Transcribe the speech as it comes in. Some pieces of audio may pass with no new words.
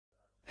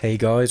Hey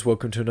guys,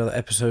 welcome to another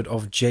episode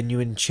of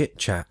Genuine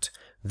Chit-Chat.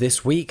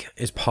 This week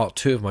is part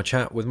 2 of my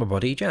chat with my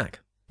buddy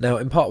Jack. Now,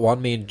 in part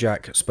 1, me and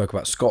Jack spoke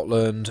about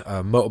Scotland,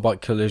 motorbike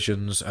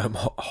collisions,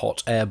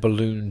 hot air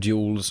balloon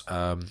duels,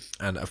 and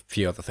a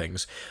few other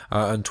things.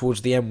 And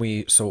towards the end,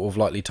 we sort of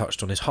lightly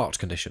touched on his heart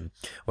condition.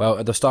 Well,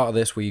 at the start of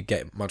this, we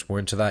get much more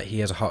into that.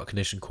 He has a heart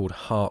condition called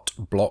heart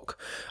block.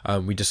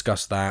 We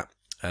discussed that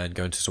and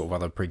go into sort of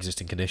other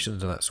pre-existing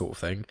conditions and that sort of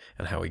thing,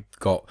 and how he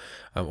got,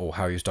 or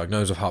how he was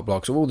diagnosed with heart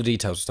blocks, all the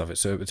details and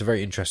stuff. It's a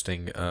very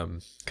interesting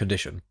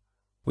condition.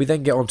 We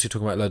then get on to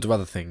talking about loads of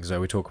other things.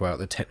 We talk about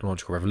the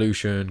technological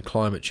revolution,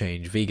 climate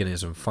change,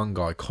 veganism,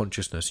 fungi,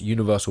 consciousness,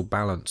 universal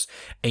balance,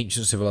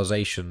 ancient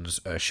civilizations,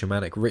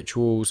 shamanic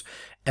rituals,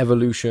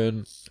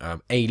 evolution,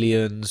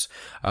 aliens,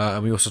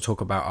 and we also talk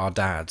about our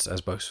dads,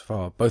 as both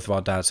of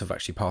our dads have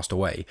actually passed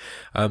away.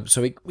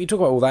 So we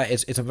talk about all that.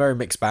 It's a very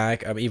mixed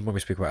bag. Even when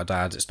we speak about our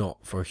dads, it's not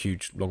for a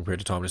huge, long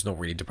period of time. It's not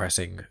really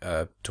depressing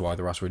to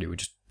either of us, really. We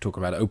just talk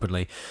about it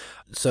openly.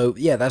 So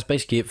yeah, that's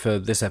basically it for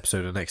this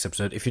episode and next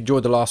episode. If you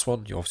enjoyed the last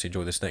one, you obviously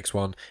enjoy this next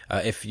one.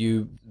 If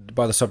you,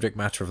 by the subject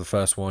matter of the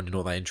first one, you're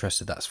not that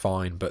interested, that's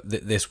fine. But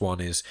this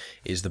one is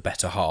the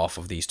better half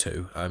of these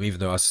two. Even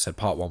though, as I said,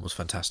 part 1 was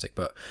fantastic,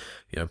 but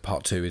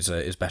part 2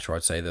 is better.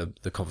 I'd say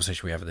the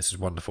conversation we have in this is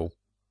wonderful.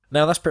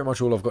 Now, that's pretty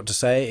much all I've got to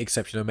say,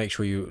 except, make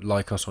sure you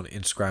like us on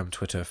Instagram,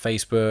 Twitter,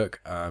 Facebook.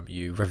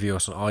 You review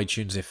us on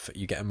iTunes if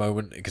you get a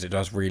moment, because it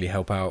does really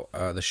help out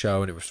the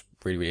show, and it was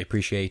really, really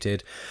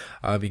appreciated.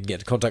 You can get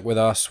in contact with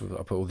us.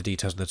 I'll put all the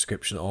details in the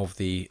description of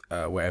the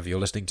wherever you're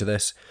listening to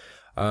this.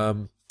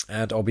 And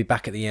I'll be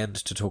back at the end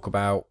to talk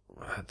about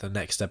the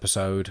next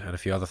episode and a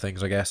few other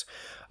things, I guess.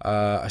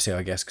 I say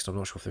I guess because I'm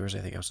not sure if there is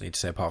anything else I need to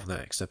say apart from the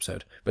next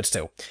episode. But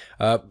still,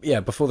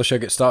 before the show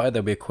gets started,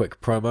 there'll be a quick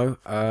promo,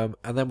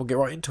 and then we'll get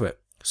right into it.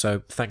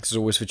 So thanks as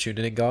always for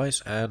tuning in,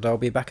 guys, and I'll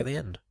be back at the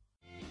end.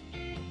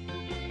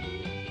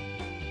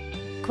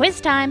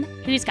 Quiz time!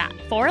 Who's got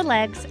 4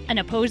 legs, an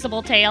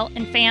opposable tail,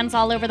 and fans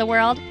all over the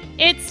world?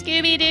 It's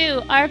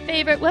Scooby-Doo, our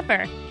favorite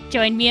whipper.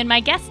 Join me and my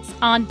guests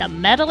on the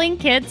Meddling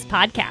Kids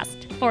podcast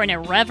for an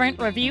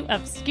irreverent review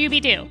of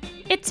Scooby-Doo.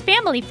 It's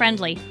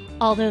family-friendly,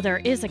 although there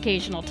is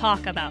occasional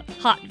talk about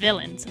hot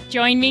villains.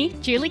 Join me,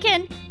 Julie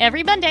Kinn,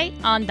 every Monday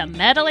on the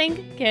Meddling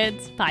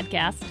Kids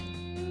podcast.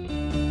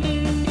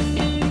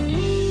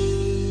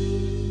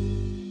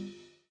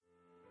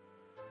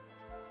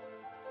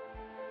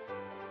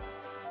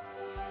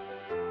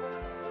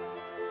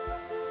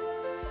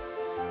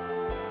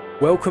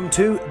 Welcome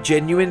to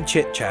Genuine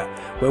Chit-Chat,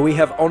 where we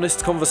have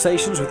honest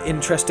conversations with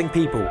interesting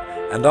people.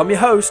 And I'm your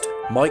host,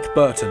 Mike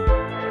Burton.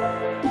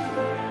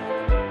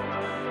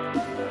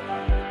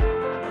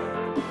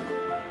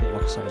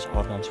 Like I say, it's a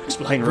hard one to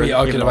explain. Really, I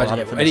can even though imagine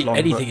had it for this long,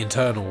 anything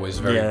internal is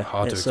very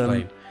hard to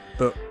explain.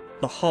 But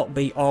the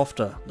heartbeat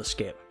after the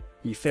skip,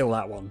 you feel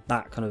that one.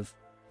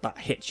 That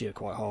hits you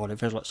quite hard. It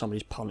feels like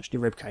somebody's punched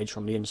your ribcage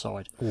from the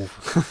inside.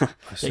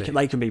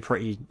 They can be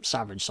pretty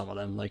savage, some of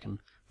them. They can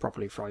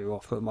properly throw you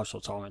off, but most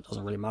of the time it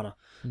doesn't really matter.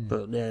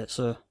 But yeah, it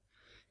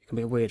can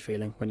be a weird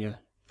feeling when you're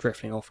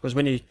drifting off, because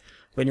when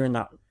you're in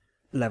that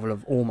level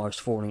of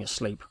almost falling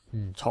asleep,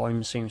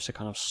 time seems to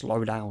kind of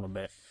slow down a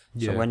bit.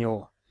 So when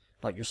you're,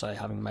 like you say,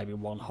 having maybe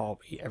one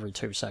heartbeat every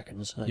 2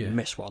 seconds, and then you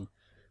miss one,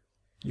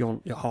 your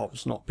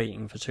heart's not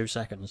beating for 2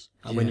 seconds.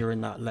 And when you're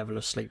in that level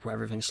of sleep where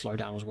everything's slowed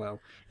down as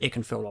well, it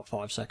can feel like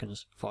 5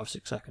 seconds,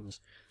 5-6 seconds.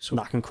 So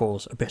that can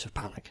cause a bit of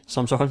panic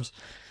sometimes.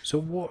 So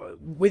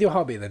what, with your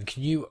heartbeat then,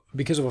 can you,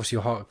 because of obviously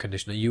your heart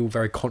condition, are you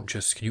very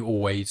conscious? Can you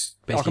always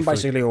I can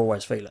basically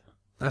always feel it.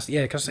 That's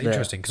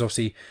interesting, because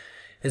obviously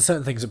there's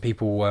certain things that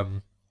people,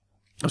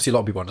 obviously a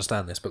lot of people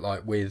understand this, but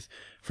like with,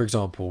 for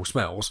example,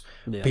 smells,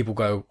 people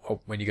go,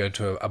 when you go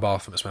into a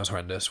bathroom that smells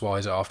horrendous, why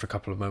is it after a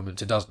couple of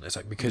moments it doesn't? It's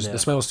like, because the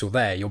smell's still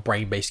there, your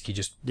brain basically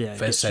just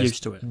gets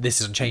used to it. This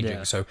isn't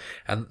changing. So,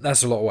 and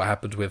that's a lot of what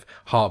happens with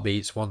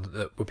heartbeats, one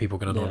that people are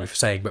going to annoy me for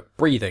saying, but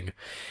breathing.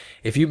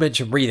 If you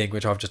mention breathing,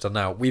 which I've just done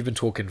now, we've been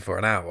talking for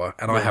an hour,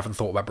 and I haven't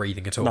thought about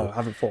breathing at all. No, I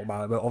haven't thought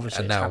about it, but obviously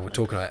and now we're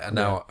talking about it, and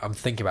now I'm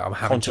thinking about I'm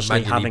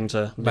having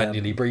to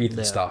manually breathe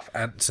and stuff.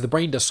 And so the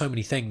brain does so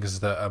many things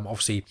that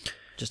obviously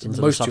just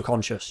into the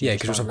subconscious.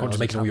 Because your subconscious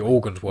making all your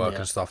organs work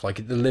and stuff.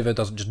 Like the liver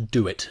doesn't just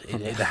do it.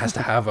 It has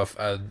to have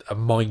a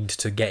mind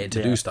to get it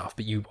to do stuff,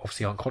 but you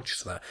obviously aren't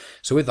conscious of that.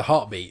 So with the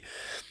heartbeat,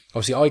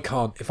 obviously I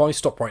can't, if I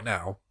stop right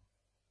now,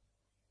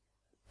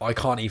 I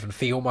can't even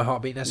feel my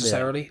heartbeat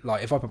necessarily.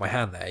 Like if I put my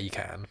hand there, you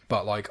can,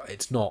 but like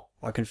it's not.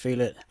 I can feel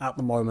it at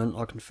the moment.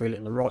 I can feel it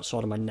in the right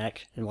side of my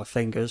neck, in my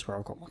fingers where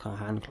I've got my kind of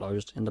hand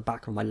closed, in the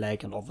back of my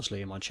leg, and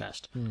obviously in my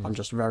chest. I'm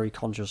just very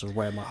conscious of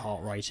where my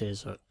heart rate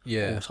is at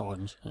all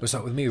times.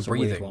 So with me with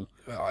breathing,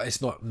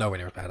 it's not nowhere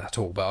near bad at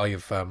all. But I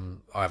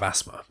have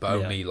asthma, but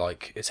only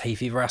like it's hay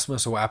fever asthma.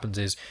 So what happens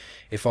is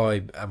if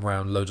I am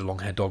around loads of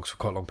long-haired dogs for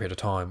quite a long period of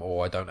time,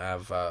 or I don't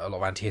have a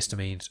lot of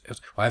antihistamines,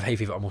 I have hay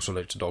fever. I'm also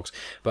allergic to dogs,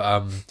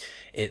 but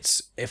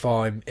it's if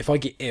I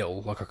get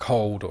ill, like a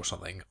cold or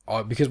something,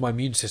 because my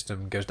immune system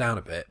goes down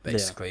a bit,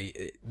 basically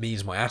it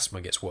means my asthma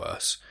gets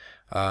worse.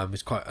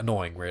 It's quite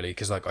annoying, really,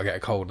 because like I get a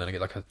cold and then I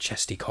get like a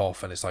chesty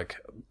cough, and it's like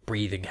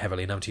breathing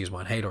heavily, and having to use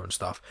my inhaler and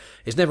stuff.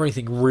 It's never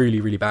anything really,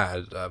 really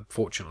bad.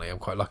 Fortunately, I'm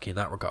quite lucky in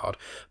that regard,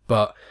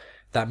 but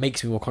that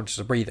makes me more conscious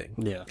of breathing.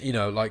 Yeah. You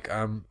know, like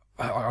I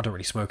don't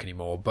really smoke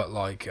anymore, but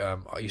like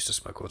I used to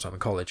smoke all the time in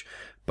college,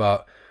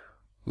 but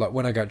like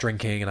when I go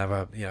drinking and have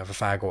a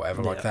fag or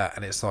whatever like that,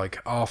 and it's like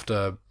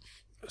after.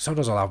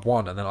 Sometimes I'll have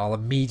one and then I'll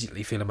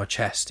immediately feel in my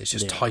chest it's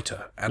just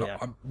tighter, and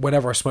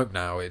whenever I smoke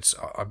now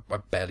I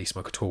barely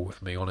smoke at all,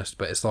 if I'm being honest,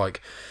 but it's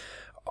like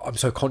I'm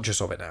so conscious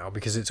of it now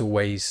because it's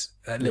always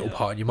a little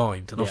part in your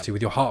mind, and obviously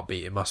with your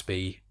heartbeat it must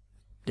be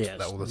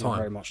that all the time.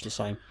 Very much the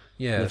same.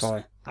 Yeah. If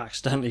I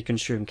accidentally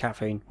consumed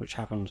caffeine, which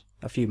happened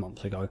a few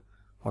months ago,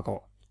 I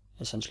got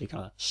essentially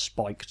kind of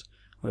spiked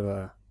with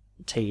a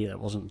tea that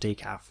wasn't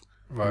decaf.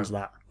 Right.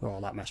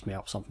 That messed me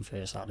up, something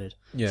fierce that did.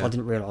 Yeah. So I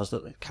didn't realise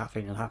that the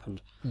caffeine had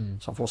happened.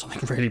 So I thought something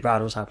really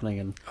bad was happening,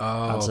 and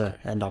had to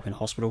end up in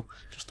hospital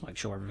just to make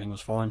sure everything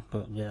was fine.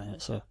 But yeah,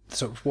 it's a...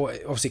 So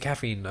what? Obviously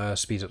caffeine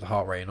speeds up the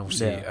heart rate, and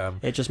obviously...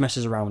 it just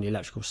messes around with the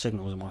electrical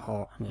signals in my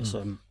heart, and it's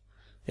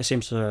it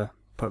seems to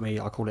put me,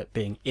 I call it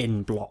being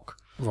in block,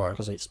 right,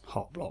 because it's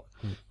heart block.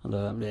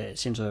 And it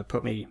seemed to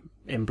put me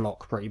in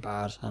block pretty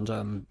bad,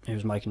 and it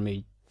was making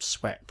me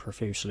sweat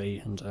profusely,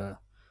 and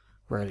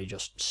really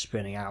just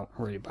spinning out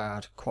really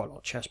bad. Quite a lot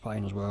of chest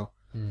pain as well.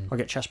 I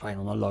get chest pain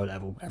on a low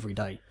level every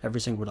day,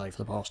 every single day for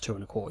the past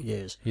 2.25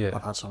 years.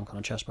 I've had some kind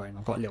of chest pain.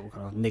 I've got a little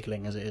kind of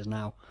niggling as it is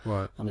now,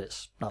 right, and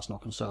that's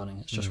not concerning.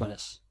 It's just when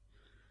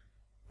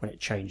it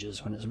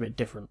changes, when it's a bit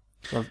different.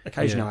 So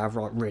occasionally I have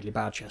like really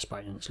bad chest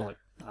pain, and it's like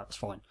that's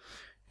fine.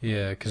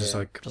 Yeah, because it's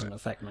like... It doesn't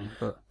affect me.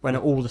 But when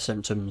all the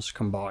symptoms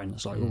combine,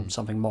 it's like,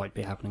 something might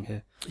be happening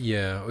here.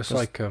 Yeah, it's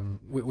like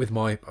with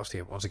my...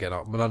 Obviously, once again,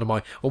 none of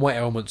my... All my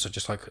ailments are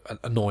just like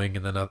annoying,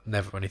 and then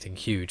never anything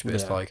huge. But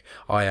it's like,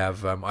 I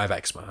have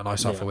eczema, and I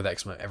suffer with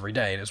eczema every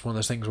day. And it's one of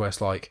those things where it's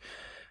like,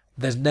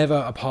 there's never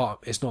a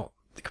part... It's not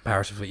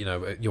comparatively,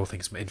 your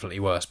thing's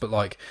infinitely worse, but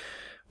like...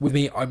 With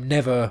me, I'm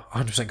never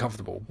 100%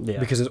 comfortable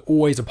because there's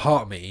always a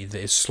part of me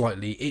that is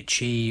slightly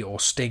itchy or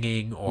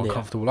stinging or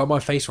uncomfortable. Like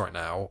my face right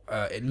now,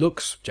 it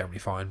looks generally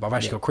fine, but I've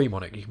actually got cream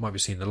on it. You might be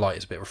seeing the light;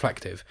 it's a bit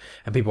reflective,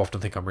 and people often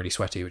think I'm really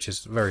sweaty, which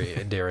is very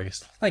endearing.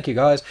 Thank you,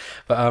 guys.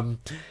 But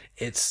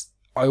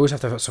I always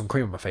have to have some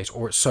cream on my face,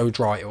 or it's so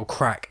dry it will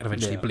crack and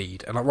eventually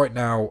bleed. And like right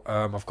now,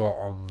 I've got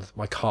on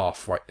my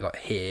calf, right, like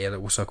here, a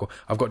little circle.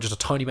 I've got just a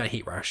tiny amount of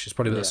heat rash. It's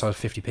probably the size of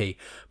 50p,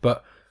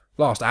 but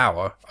last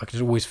hour I can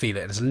always feel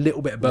it, and it's a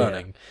little bit of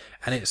burning,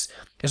 and it's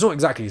not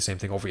exactly the same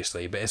thing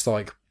obviously, but it's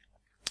like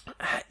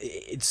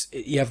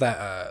you have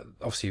that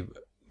obviously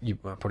you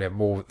probably have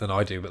more than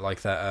I do, but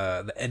like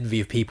that the envy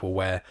of people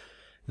where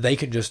they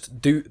can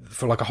just do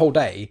for like a whole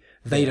day,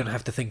 they don't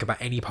have to think about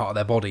any part of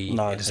their body.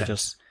 No, in a they sense.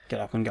 just get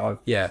up and go.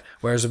 Yeah,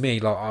 whereas with me,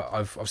 like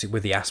I've obviously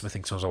with the asthma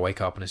thing, sometimes I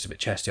wake up and it's a bit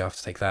chesty, I have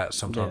to take that.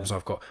 Sometimes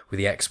I've got with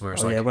the eczema,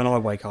 it's when I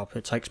wake up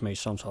it takes me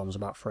sometimes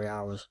about 3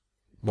 hours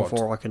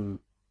before I can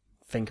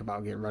think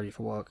about getting ready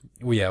for work.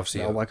 Well, yeah,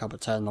 obviously. I'll wake up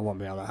at 10, I won't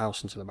be out of the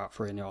house until about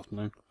 3 in the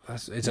afternoon.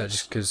 It's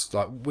just because,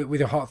 like, with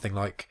your heart thing,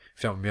 like,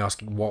 if you don't mind me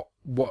asking, what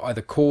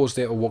either caused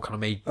it or what kind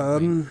of made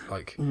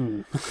like...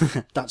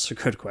 That's a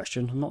good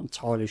question. I'm not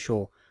entirely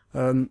sure.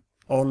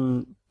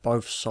 On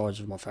both sides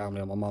of my family,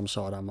 on my mum's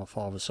side and my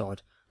father's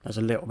side, there's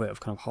a little bit of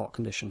kind of heart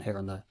condition here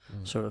and there.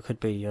 So it could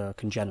be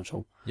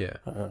congenital,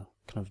 kind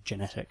of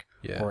genetic,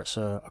 or it's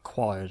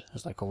acquired,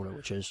 as they call it,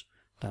 which is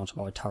down to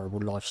my terrible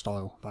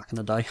lifestyle back in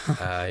the day.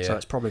 So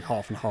it's probably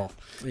half and half.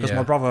 Because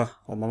my brother,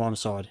 on my mum's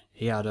side,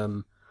 he had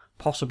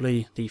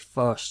possibly the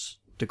first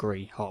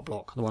degree heart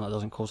block, the one that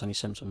doesn't cause any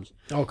symptoms.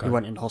 Okay. He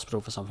went into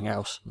hospital for something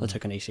else. They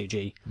took an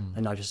ECG.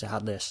 They noticed it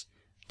had this.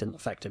 Didn't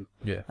affect him.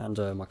 Yeah. And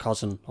my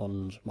cousin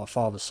on my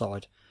father's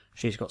side,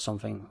 she's got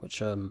something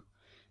which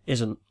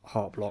isn't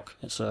heart block.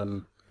 It's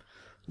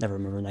never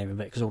remember the name of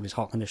it because all these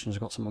heart conditions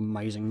have got some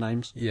amazing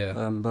names. Yeah.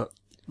 But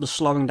the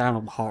slowing down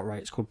of the heart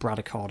rate is called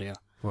bradycardia.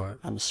 Right.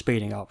 And the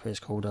speeding up is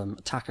called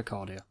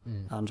tachycardia.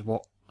 And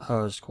what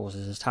hers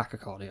causes is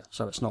tachycardia.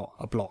 So it's not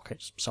a block,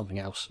 it's something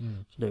else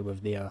to do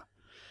with the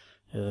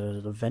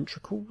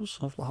ventricles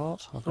of the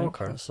heart, I think.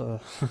 Okay. So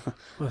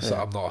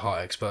I'm not a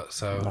heart expert,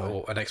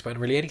 or an expert in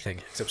really anything,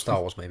 except Star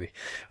Wars maybe.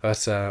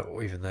 But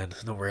even then,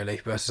 not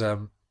really. But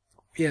so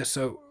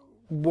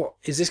what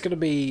is this going to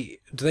be?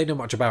 Do they know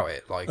much about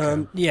it? Like,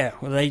 well,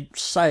 they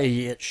say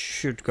it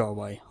should go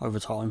away over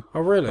time. Oh,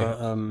 really?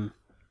 But,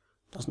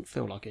 doesn't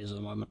feel like it is at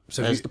the moment.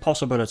 So there's the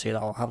possibility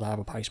that I'll have to have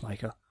a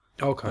pacemaker.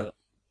 Okay. But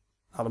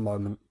at the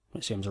moment,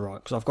 it seems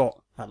alright because I've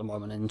got at the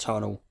moment an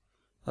internal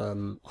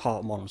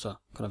heart monitor,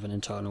 kind of an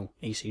internal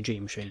ECG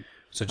machine.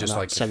 So just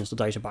like sends the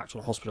data back to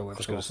the hospital. I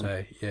was going to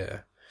say, yeah.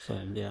 So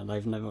yeah,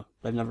 they've never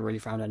really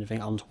found anything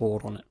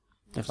untoward on it.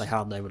 If they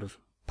had, they would have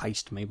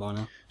paced me by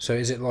now. So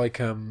is it like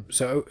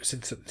so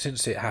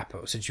since it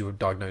happened, since you were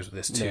diagnosed with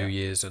this 2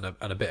 years and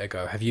a bit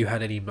ago, have you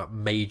had any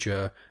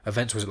major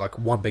events? Was it like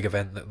one big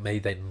event that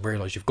made them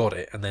realise you've got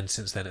it, and then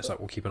since then it's like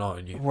we'll keep an eye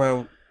on you?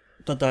 Well,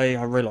 the day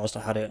I realised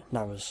I had it,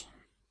 that was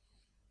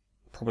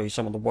probably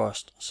some of the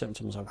worst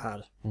symptoms I've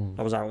had. Mm.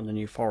 I was out in the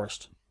New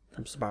Forest.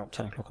 It was about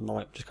 10 o'clock at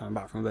night, just coming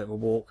back from a bit of a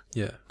walk.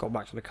 Yeah. Got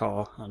back to the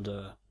car and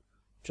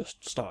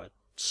just started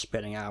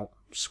spitting out,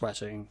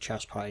 sweating,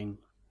 chest pain,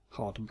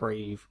 hard to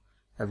breathe,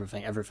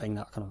 everything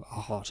that kind of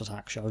a heart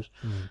attack shows.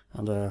 Mm.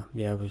 And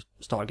we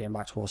started getting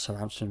back towards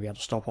Southampton. We had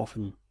to stop off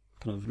in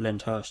kind of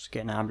Lyndhurst to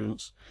get an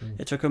ambulance. Mm.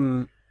 It took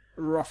them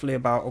roughly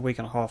about a week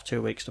and a half,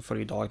 2 weeks to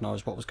fully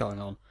diagnose what was going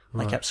on.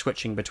 Right. They kept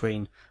switching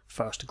between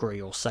 1st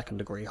degree or 2nd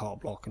degree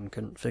heart block and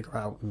couldn't figure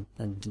out, and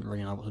then didn't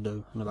really know what to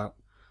do. And about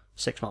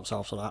 6 months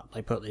after that,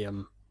 they put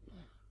the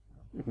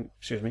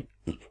excuse me,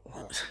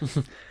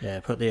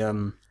 put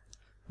the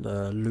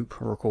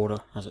loop recorder,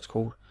 as it's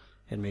called,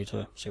 in me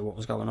to see what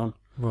was going on.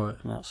 Right.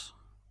 And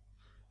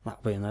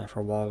that'll be in there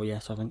for a while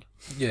yet, I think.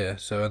 Yeah.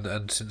 So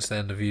and since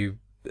then, have you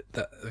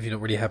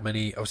not really had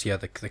many? Obviously, you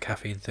had the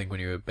caffeine thing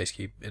when you were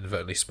basically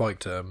inadvertently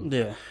spiked.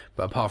 Yeah.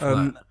 But apart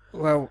from that,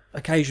 well,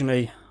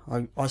 occasionally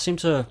I seem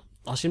to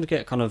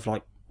get kind of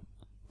like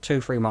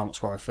 2-3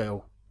 months where I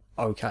feel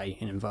okay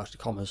in inverted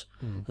commas.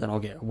 Then I'll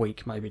get a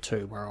week, maybe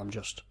 2, where I'm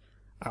just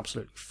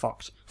absolutely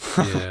fucked.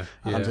 yeah.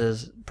 And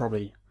there's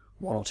probably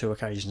 1 or 2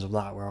 occasions of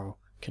that where I'll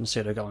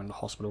consider going to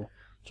hospital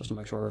just to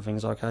make sure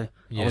everything's okay.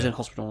 Yeah. I was in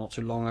hospital not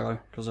too long ago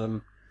because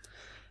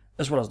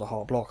as well as the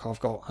heart block, I've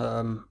got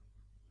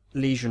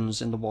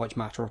lesions in the white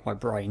matter of my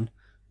brain,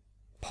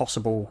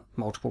 possible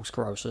multiple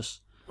sclerosis.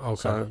 Okay.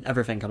 So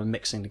everything kind of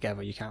mixing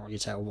together, you can't really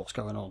tell what's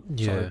going on.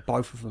 Yeah. So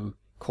both of them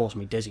caused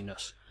me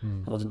dizziness,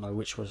 and I didn't know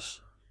which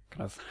was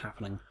kind of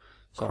happening.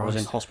 So I was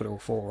in hospital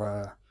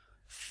for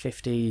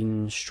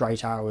 15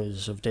 straight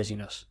hours of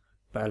dizziness,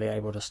 barely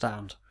able to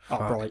stand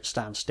upright,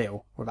 stand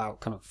still, without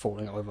kind of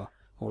falling over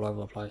all over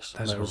the place.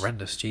 That's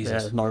horrendous, Jesus. Yeah,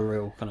 there's no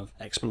real kind of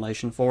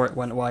explanation for it.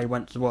 Went away,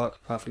 went to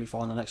work, perfectly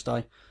fine the next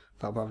day.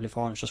 Felt perfectly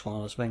fine. It's just one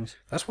of those things.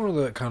 That's one of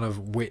the kind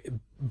of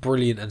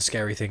brilliant and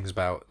scary things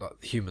about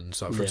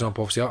humans. Like, for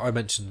example, obviously, I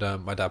mentioned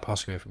my dad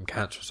passing away from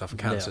cancer and stuff, and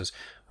cancers.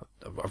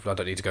 I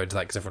don't need to go into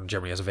that because everyone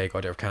generally has a vague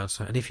idea of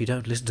cancer. And if you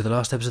don't, listen to the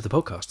last episode of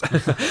the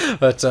podcast.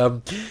 But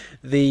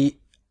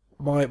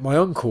my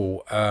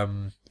uncle,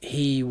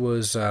 he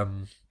was a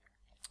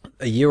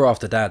year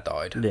after Dad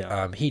died.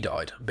 He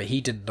died, but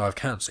he didn't die of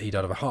cancer. He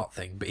died of a heart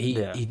thing, but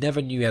he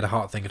never knew he had a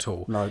heart thing at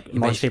all. No,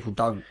 most people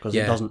don't, because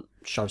it doesn't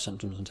show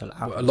symptoms until it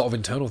happens. A lot of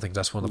internal things.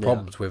 That's one of the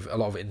problems with a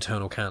lot of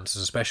internal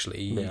cancers,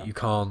 especially. You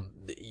can't.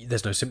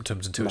 There's no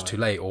symptoms until it's too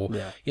late. Or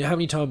you know how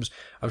many times,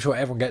 I'm sure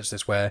everyone gets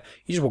this, where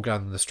you just walk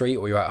down the street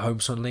or you're at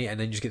home suddenly, and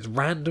then you just get this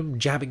random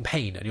jabbing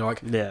pain, and you're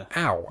like,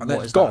 ow, and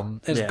then it's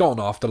gone. It's gone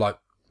after like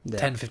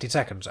 10, 15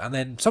 seconds, and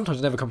then sometimes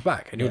it never comes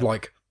back, and you're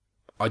like,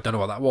 I don't know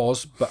what that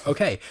was, but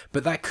okay.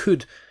 But that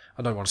could,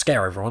 I don't want to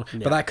scare everyone,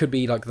 but that could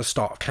be like the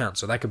start of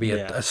cancer. That could be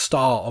a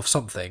start of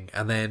something,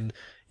 and then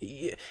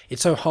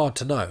it's so hard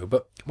to know.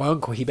 But my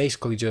uncle, he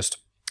basically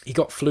he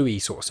got flu-y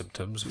sort of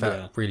symptoms,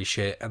 felt really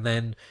shit, and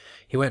then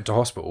he went to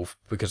hospital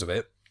because of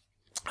it.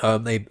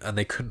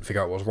 They couldn't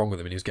figure out what was wrong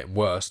with him, and he was getting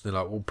worse. They're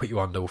like, we'll put you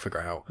under, we'll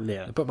figure it out.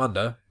 They put him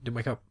under, didn't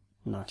wake up.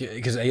 No.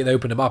 Because they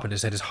opened him up and they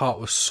said his heart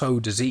was so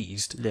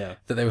diseased that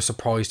they were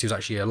surprised he was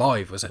actually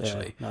alive,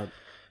 essentially.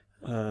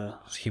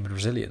 Human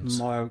resilience.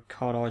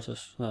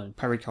 Pericarditis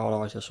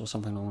or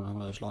something along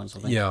those lines, I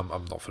think. Yeah,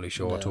 I'm not fully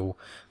sure at all.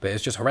 But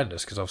it's just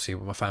horrendous because obviously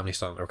my family's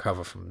starting to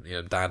recover from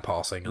Dad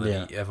passing, and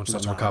then everyone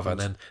starts to recover, and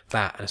then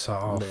that, and it's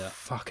like,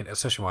 fucking,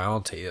 especially my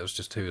auntie, it was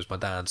just who was my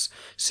dad's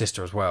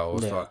sister as well. It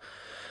was like,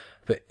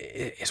 but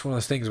it's one of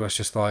those things where it's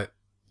just like,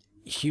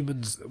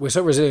 humans, we're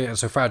so resilient and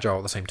so fragile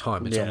at the same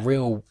time. It's a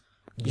real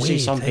You see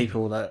some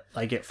people that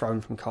they get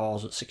thrown from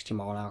cars at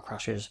 60-mile-an-hour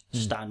crashes,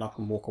 stand up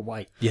and walk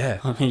away. Yeah.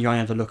 I mean, you only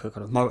have to look at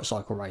kind of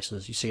motorcycle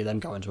racers. You see them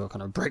go into a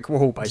kind of brick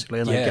wall, basically,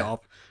 and they get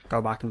up,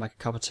 go back and make a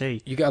cup of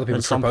tea. You get other people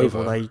and trip some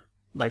over. people,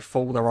 they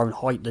fall their own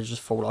height. They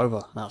just fall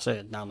over. That's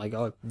it. Down they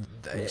go.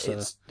 It's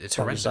like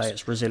horrendous. you say,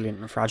 it's resilient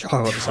and fragile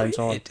at the same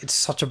time. It's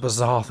such a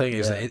bizarre thing,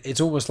 isn't it?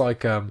 It's almost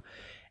like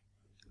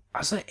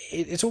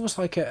it's almost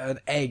like an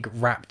egg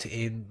wrapped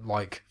in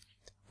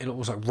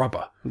almost like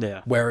rubber.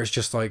 Yeah. Where it's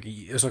just like,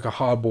 it's like a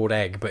hardboard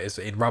egg, but it's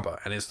in rubber,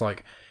 and it's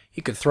like,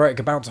 you could throw it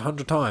could bounce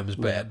 100 times,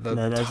 but the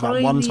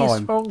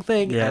tiniest wrong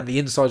thing, and the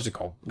inside's are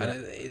gone.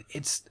 And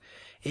it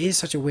is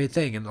such a weird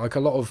thing, and like a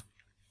lot of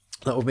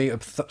me,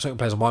 something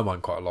plays on my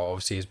mind quite a lot,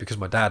 obviously, is because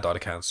my dad died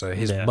of cancer.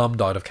 His mum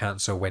died of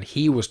cancer when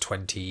he was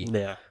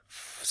 26.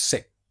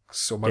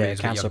 Or maybe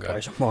cancer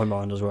plays on my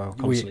mind as well.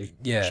 Constantly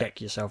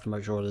check yourself to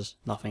make sure there's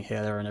nothing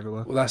here, there, and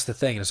everywhere. Well, that's the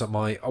thing. It's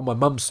like on my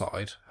mum's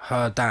side,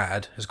 her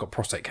dad has got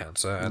prostate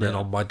cancer, and then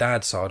on my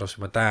dad's side,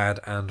 obviously my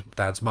dad and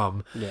dad's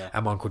mum,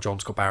 and my uncle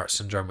John's got Barrett's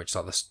syndrome, which is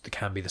like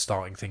can be the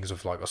starting things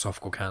of like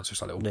esophageal cancer.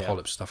 It's like little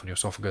polyps and stuff in your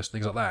esophagus,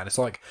 things like that. And it's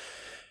like,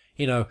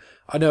 I know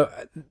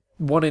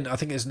I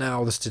think it's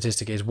now the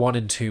statistic is 1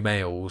 in 2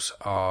 males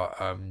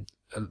are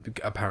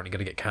apparently going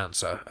to get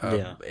cancer.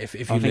 If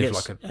you live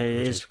like it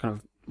is kind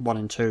of 1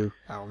 in 2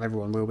 out of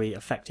everyone will be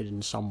affected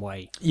in some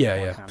way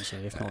by cancer,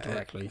 if not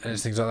directly. And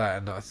it's things like that,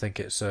 and I think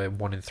it's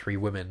 1 in 3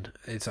 women.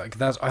 It's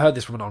like I heard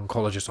this from an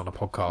oncologist on a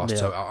podcast,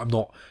 so I'm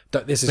not.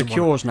 This is the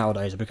cures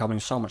nowadays are becoming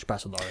so much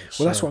better though.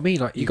 Well, that's what I mean.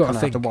 Like you got to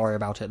think. Have to worry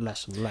about it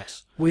less and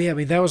less. Well, yeah, I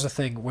mean, there was a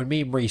thing when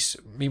me and Reese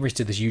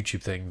did this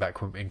YouTube thing back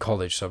in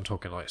college. So I'm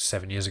talking like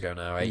 7 years ago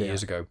now, 8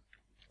 years ago.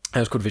 It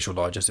was called Visual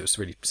Digest. It was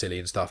really silly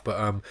and stuff,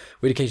 but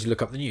we'd occasionally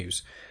look up the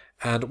news.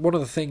 And one of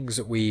the things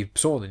that we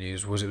saw in the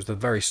news was it was the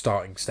very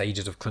starting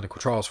stages of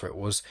clinical trials for it. It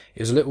was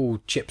a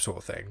little chip sort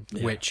of thing,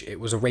 which it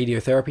was a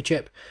radiotherapy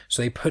chip.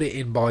 So they put it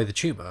in by the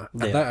tumour,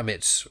 and that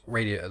emits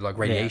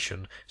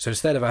radiation. So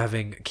instead of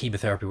having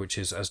chemotherapy, which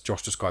is, as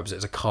Josh describes it,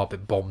 as a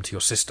carpet bomb to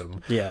your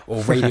system,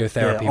 or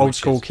radiotherapy, old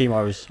school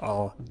chemos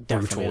are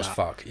brutal as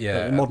fuck.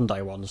 Yeah, the modern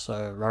day ones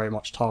are very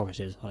much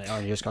targeted. It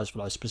only just goes for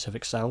those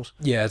specific cells.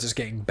 Yeah, it's just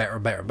getting better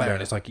and better and better,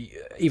 and it's like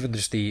even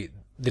just the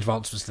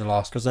advancements in the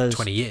last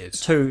 20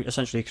 years.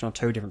 Essentially kind of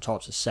two different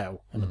types of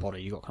cell in the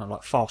body. You've got kind of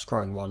like fast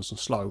growing ones and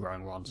slow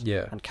growing ones.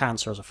 Yeah. And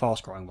cancer is a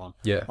fast growing one.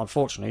 Yeah.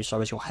 Unfortunately, so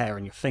is your hair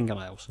and your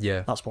fingernails.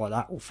 Yeah. That's why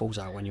that all falls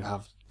out when you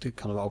have the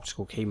kind of old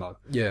school chemo.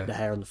 Yeah. The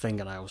hair and the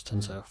fingernails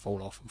tend to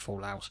fall off and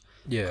fall out.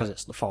 Yeah. Because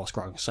it's the fast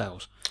growing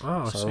cells.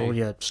 Oh, so all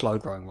your slow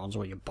growing ones,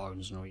 all your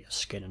bones and all your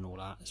skin and all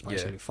that, it's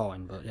basically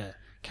fine. But yeah,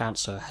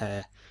 cancer,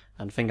 hair,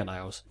 and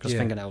fingernails, because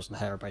fingernails and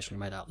hair are basically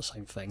made out of the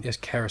same thing. It's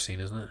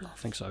kerosene, isn't it? I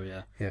think so,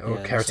 yeah. Yeah, or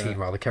kerosene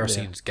rather.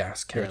 Kerosene's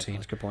gas. Kerosene. Yeah,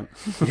 that's a good point.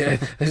 Yeah,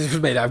 this was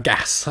made out of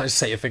gas. I just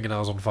set your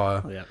fingernails on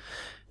fire. Yeah.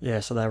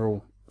 Yeah, so they're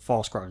all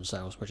fast-growing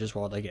cells, which is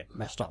why they get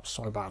messed up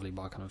so badly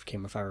by kind of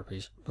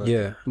chemotherapies.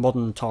 But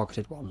modern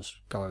targeted ones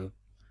go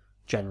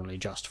generally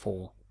just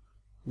for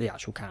the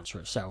actual cancer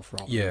itself,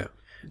 rather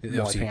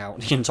than wiping out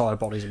the entire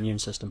body's immune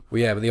system.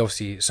 Well, yeah, but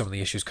obviously some of the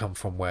issues come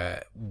from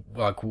where,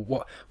 like,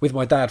 what with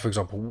my dad, for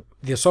example,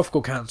 the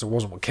esophageal cancer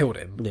wasn't what killed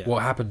him. Yeah.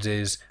 What happens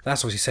is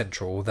that's obviously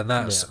central, then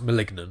that's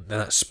malignant, then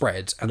that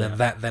spreads, and then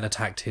that then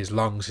attacked his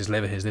lungs, his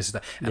liver, his this,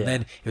 that, and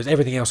then it was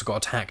everything else that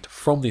got attacked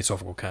from the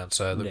esophageal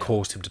cancer that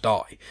caused him to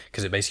die,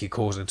 because it basically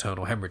caused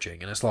internal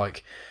hemorrhaging, and it's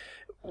like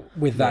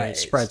with that it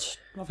spreads,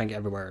 I think,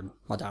 everywhere. And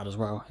my dad as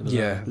well. It was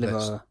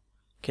liver,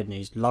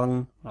 kidneys,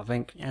 lung, I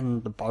think,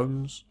 and the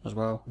bones as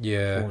well.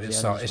 Yeah, it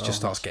just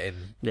starts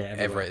getting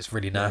everywhere. It's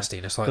really nasty.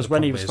 And it's like, because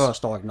when he was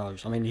first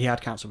diagnosed, I mean, he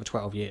had cancer for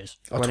 12 years.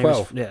 Oh,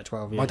 12?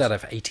 12 years. My dad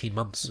had for 18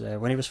 months. Yeah,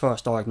 when he was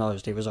first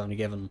diagnosed, he was only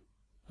given,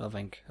 I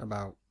think,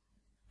 about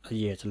a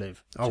year to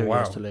live. 2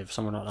 years to live,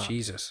 something like that.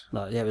 Jesus.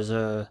 No, yeah, it was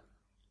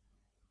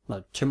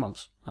 2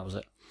 months. That was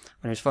it.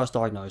 When he was first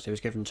diagnosed, he was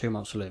given 2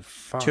 months to live.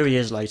 Fuck. 2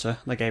 years later,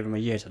 they gave him a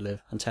year to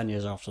live, and 10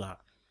 years after that,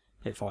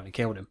 it finally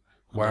killed him.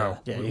 Wow.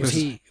 Was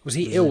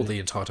he ill the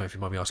entire time, if you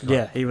mind me asking?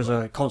 Yeah, he was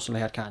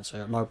constantly had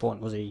cancer. At no point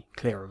was he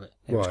clear of it.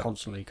 He was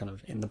constantly kind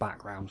of in the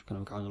background,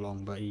 kind of going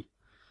along, but he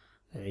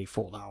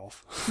fought that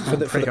off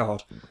pretty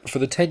hard. For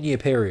the 10-year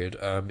period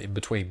in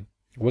between,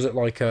 was it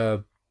like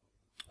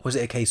was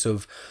it a case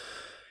of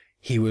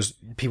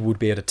people would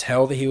be able to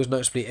tell that he was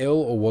noticeably ill,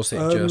 or was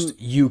it just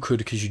you could,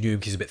 because you knew him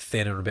because he's a bit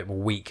thinner and a bit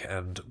more weak,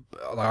 and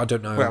I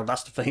don't know. Well,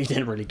 that's the thing. He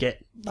didn't really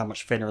get that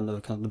much thinner in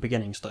the kind of the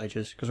beginning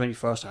stages, because when he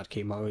first had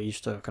chemo, he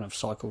used to kind of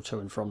cycle to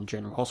and from the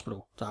general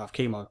hospital to have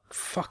chemo.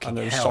 Fucking and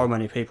there was so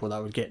many people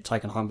that would get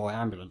taken home by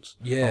ambulance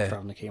after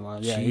having the chemo.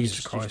 Yeah, he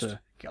used to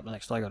get up the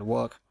next day, go to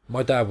work.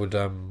 My dad would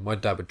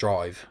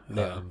drive,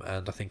 and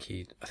I think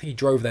he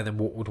drove there and then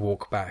would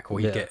walk back, or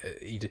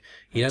he'd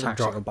end up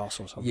driving a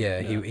bus or something.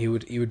 Yeah, he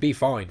would be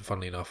fine.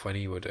 Funnily enough, when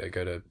he would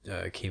go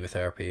to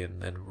chemotherapy,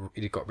 and then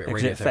he got a bit of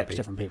radiotherapy. It affects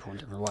different people in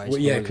different ways. Well,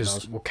 yeah,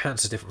 because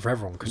cancer's different for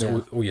everyone, because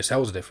all your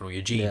cells are different, all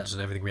your genes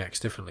and everything reacts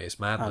differently. It's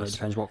madness. And it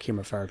depends what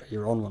chemotherapy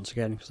you're on, once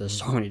again, because there's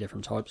so many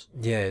different types.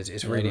 Yeah,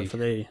 it's really for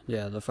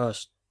the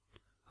first,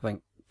 I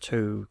think,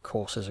 2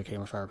 courses of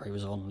chemotherapy he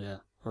was on,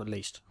 or at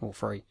least all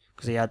 3.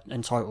 Because he had,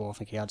 in total, I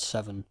think he had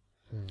 7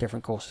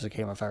 different courses of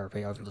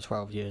chemotherapy over the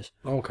 12 years.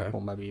 Okay.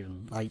 Or maybe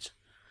even 8.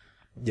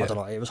 Yeah. I don't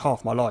know, it was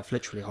half my life,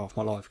 literally half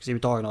my life. Because he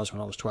was diagnosed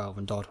when I was 12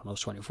 and died when I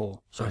was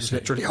 24. So it was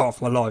literally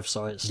half my life,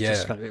 so it's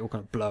just kind of, it all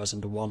kind of blurs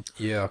into one.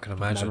 Yeah, I can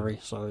imagine. Memory.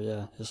 So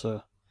yeah, it's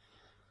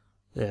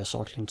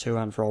cycling to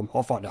and from.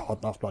 I find it hard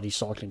enough bloody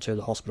cycling to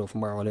the hospital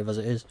from where I live as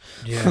it is.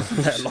 Yeah.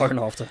 Let alone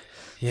after.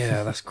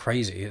 Yeah, that's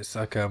crazy. It's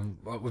like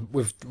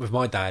with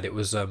my dad, it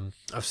was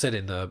I've said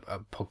in the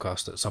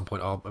podcast at some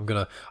point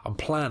I'm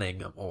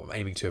planning or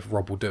aiming to, if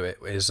Rob will do it,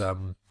 is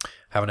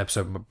have an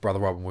episode with my brother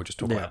Rob and we'll just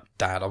talk about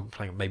Dad. I'm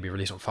planning maybe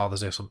release on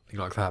Father's Day or something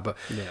like that. But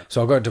so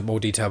I'll go into more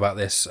detail about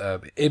this.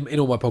 In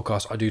all my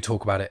podcasts I do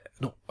talk about it.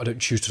 I don't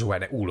choose to talk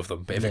about it all of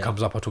them, but if it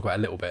comes up I'll talk about it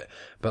a little bit.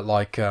 But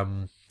like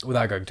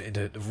without going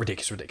into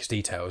ridiculous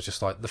details,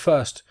 just like the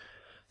first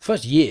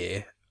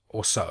year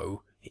or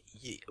so,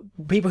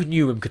 people who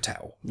knew him could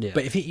tell. Yeah.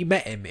 But if you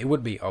met him, it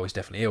wouldn't be, he's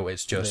definitely ill.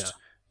 It's just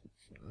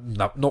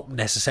not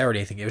necessarily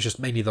anything. It was just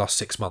mainly the last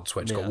 6 months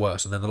where it's got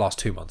worse, and then the last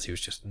 2 months he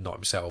was just not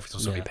himself. He's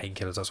on so many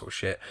painkillers, that sort of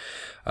shit.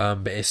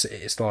 But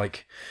it's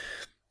like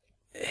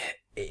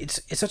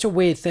it's such a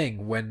weird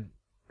thing when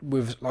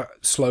with like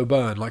slow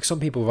burn. Like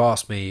some people have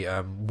asked me,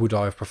 would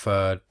I have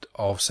preferred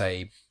of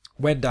say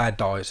when Dad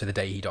died, so the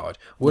day he died,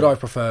 would I have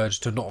preferred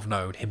to not have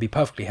known him be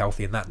perfectly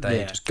healthy in that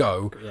day, just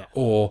go,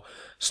 or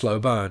slow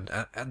burn?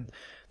 And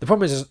the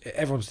problem is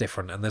everyone's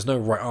different, and there's no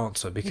right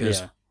answer,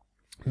 because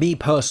me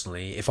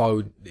personally, if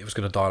it was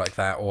going to die like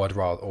that,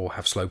 or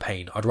have slow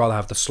pain, I'd rather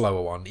have the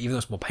slower one, even though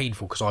it's more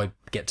painful, because I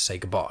get to say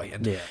goodbye.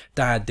 And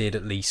Dad did,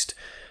 at least.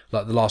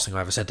 Like, the last thing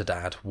I ever said to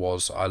Dad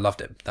was I loved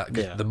him.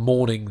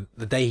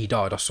 The day he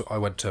died, I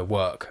went to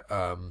work,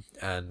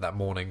 and that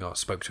morning I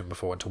spoke to him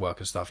before I went to work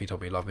and stuff. He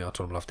told me he loved me, I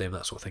told him I loved him,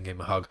 that sort of thing, gave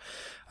him a hug,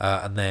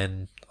 and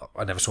then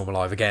I never saw him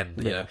alive again.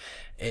 You know,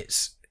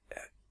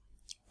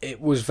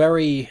 it was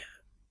very.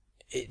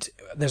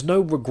 There's no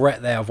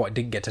regret there of what I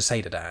didn't get to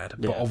say to Dad,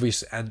 but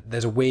obviously, and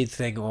there's a weird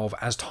thing of,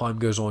 as time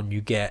goes on,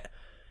 you get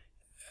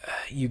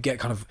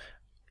kind of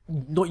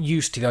not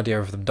used to the idea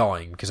of them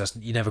dying, because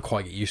you never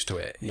quite get used to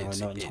it. No,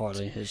 not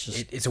entirely.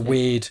 It's a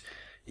weird,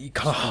 you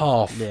kind of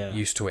half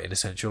used to it, in a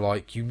sense. You're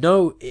like,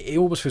 it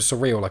almost feels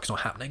surreal, like it's not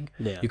happening.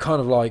 You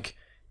kind of like,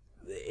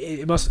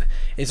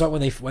 it's like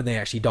when they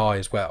actually die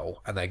as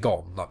well and they're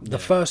gone. Like the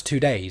first 2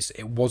 days,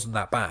 it wasn't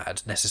that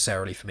bad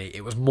necessarily for me.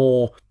 It was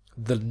more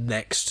the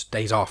next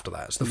days after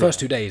that. So the first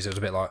 2 days, it was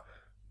a bit like,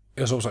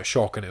 it was almost like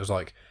shock, and it was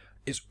like,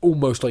 it's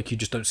almost like you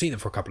just don't see them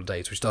for a couple of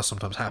days, which does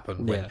sometimes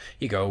happen when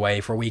you go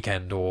away for a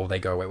weekend, or they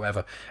go away,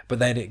 whatever. But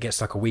then it gets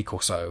like a week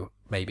or so,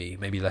 maybe a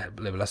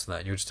little less than that,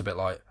 and you're just a bit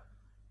like,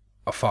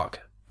 oh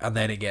fuck. And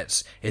then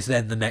it's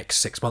then the next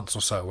 6 months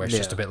or so where it's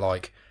just a bit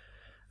like,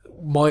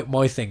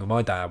 my thing with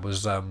my dad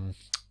was,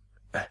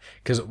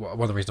 because one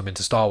of the reasons I'm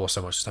into Star Wars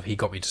so much stuff, he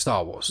got me into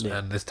Star Wars,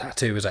 and this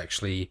tattoo is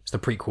actually the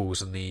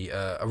prequels and the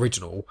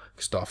original,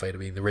 because Darth Vader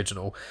being the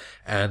original,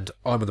 and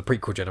I'm of the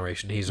prequel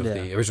generation, he's of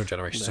the original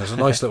generation, so there's a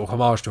nice little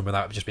homage to him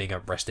without just being a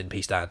rest in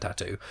peace Dad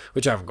tattoo,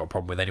 which I haven't got a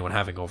problem with anyone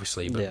having,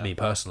 obviously, but me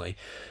personally.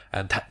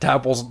 And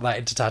Dad wasn't that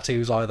into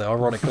tattoos either,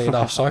 ironically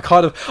enough, so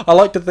I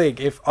like to think,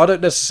 if I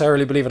don't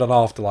necessarily believe in an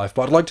afterlife,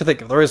 but I'd like to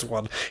think if there is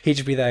one, he'd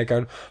just be there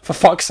going, for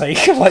fuck's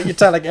sake, like, you're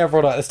telling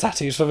everyone that there's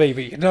tattoos for me,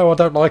 but I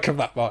don't like them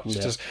that much.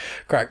 Just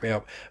cracked me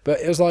up.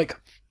 But it was like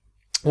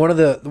one of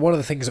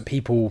the things that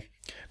people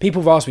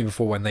have asked me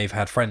before, when they've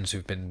had friends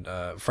who've been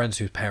friends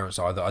whose parents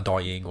either are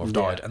dying or have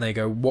died, and they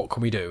go, what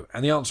can we do?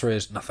 And the answer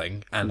is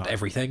nothing and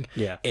everything.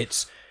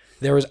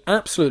 There is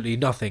absolutely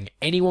nothing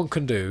anyone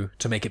can do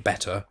to make it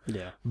better,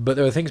 but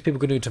there are things people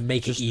can do to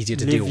make it easier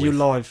to deal with. Live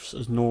your life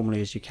as normally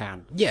as you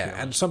can.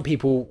 And some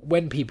people,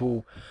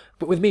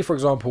 but with me, for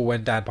example,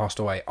 when Dad passed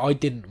away, I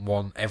didn't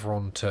want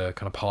everyone to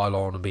kind of pile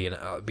on and be an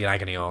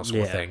agony aunt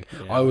sort of thing.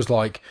 I was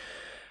like,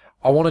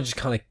 I want to just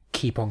kind of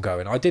keep on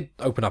going. I did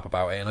open up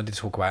about it, and I did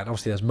talk about it, and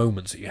obviously there's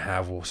moments that you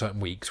have, or certain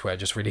weeks, where it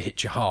just really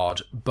hits you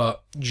hard,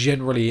 but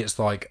generally it's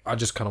like, I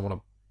just kind of want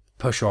to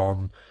push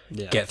on,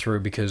 get through,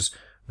 because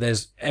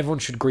everyone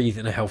should grieve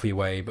in a healthy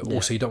way, but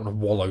also you don't want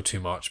to wallow too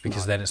much,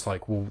 because then it's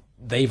like, well,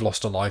 they've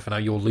lost a life and now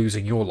you're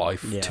losing your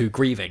life to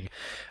grieving.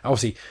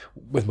 Obviously,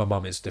 with my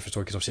mum, it's a different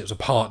story, because obviously it was a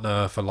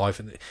partner for life,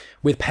 and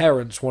with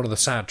parents, one of the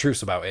sad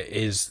truths about it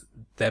is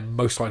they're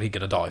most likely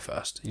going to die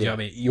first. You know what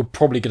I mean? You're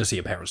probably going to see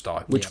your parents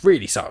die, which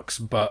really sucks,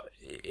 but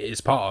it's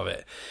part of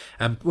it.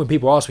 And when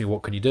people ask me,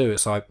 what can you do?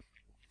 It's like,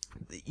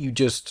 you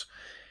just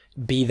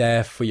be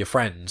there for your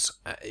friends.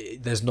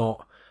 There's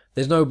no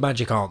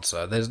magic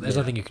answer. There's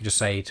nothing you can just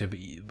say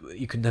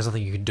there's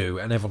nothing you can do,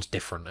 and everyone's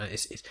different.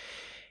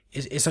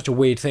 It's such a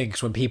weird thing,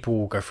 because when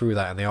people go through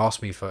that and they ask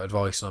me for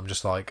advice, and I'm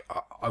just like,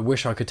 I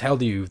wish I could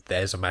tell you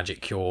there's a magic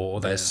cure or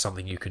there's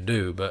something you can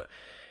do, but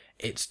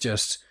it's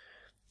just,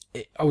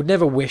 I would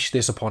never wish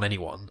this upon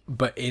anyone,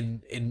 but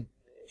in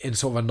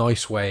sort of a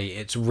nice way,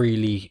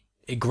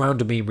 it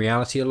grounded me in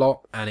reality a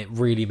lot, and it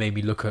really made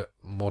me look at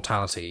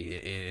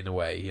mortality in a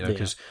way,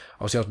 because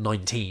obviously I was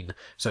 19,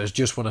 so it was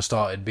just when I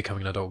started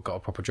becoming an adult, got a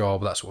proper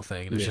job, that sort of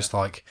thing, and it was just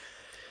like,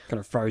 kind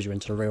of throws you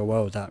into the real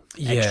world, that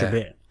extra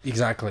bit.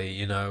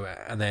 Exactly,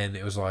 and then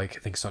it was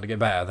like, things started to get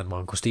better, then my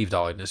Uncle Steve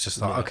died, and it's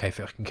just like, okay, if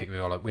I can kick me,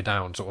 like, we're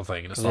down sort of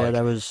thing, and it's like,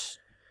 there was,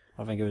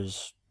 I think it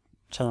was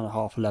 10 and a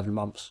half, 11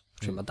 months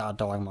between my dad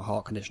dying and my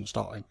heart condition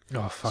starting.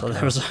 Oh, fuck. So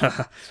there was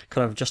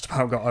kind of just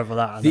about got over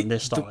that, and then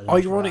this started. The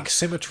ironic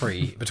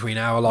symmetry between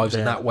our lives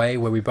in that way,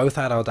 where we both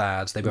had our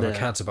dads, they both had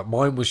cancer, but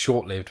mine was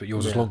short-lived, but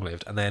yours was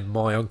long-lived, and then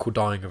my uncle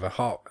dying of a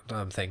heart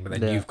thing, but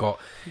then you've got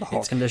the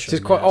heart condition.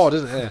 It's quite odd,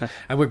 isn't it?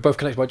 And we're both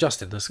connected by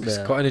Justin. It's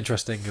quite an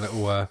interesting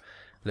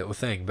little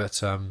thing,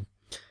 but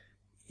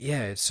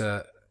it's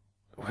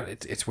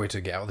weird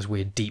to get out of this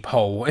weird deep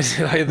hole in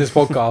this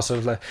podcast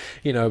of, but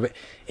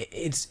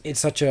it's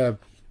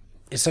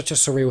such a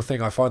surreal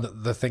thing. I find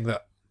that the thing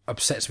that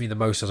upsets me the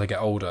most as I get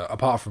older,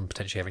 apart from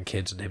potentially having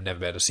kids and him never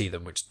be able to see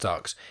them, which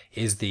sucks,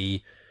 is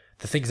the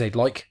things they'd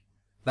like.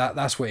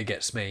 That's where it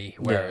gets me,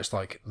 where it's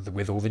like,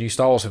 with all the new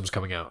Star Wars films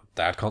coming out,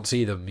 Dad can't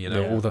see them,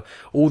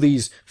 all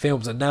these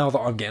films, and now that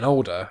I'm getting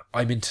older,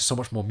 I'm into so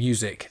much more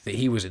music that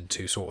he was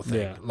into, sort of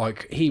thing.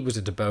 Like, he was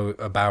into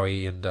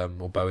Bowie and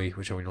or Bowie,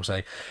 whichever one you'll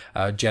say,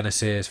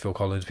 Genesis, Phil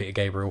Collins, Peter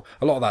Gabriel,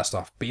 a lot of that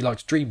stuff, but he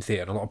liked Dream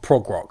Theater and a lot of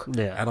prog rock,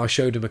 and I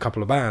showed him a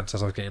couple of bands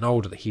as I was getting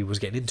older that he was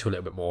getting into a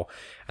little bit more,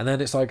 and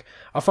then it's like,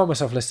 I found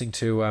myself listening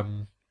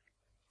to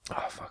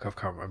oh fuck, I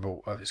can't remember.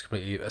 It's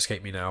completely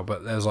escaped me now.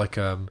 But there's like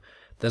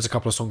there's a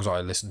couple of songs that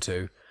I listened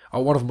to.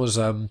 Oh, one of them was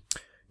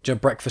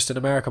Breakfast in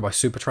America by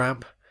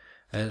Supertramp.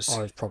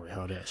 I've probably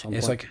heard it at some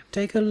It's point. like,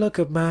 take a look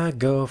at my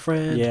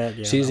girlfriend. Yeah,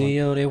 She's that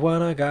the only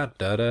one I got.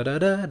 Da da da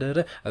da da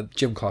da.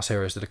 Gym Class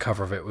Heroes did a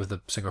cover of it with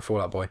the singer Fall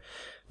Out Boy.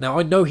 Now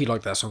I know he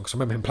liked that song because I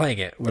remember him playing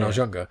it when I was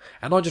younger,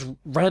 and I just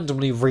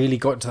randomly really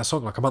got into that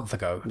song like a month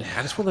ago.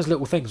 And it's one of those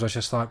little things where it's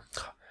just like,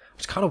 I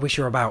just kind of wish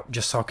you were about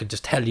just so I could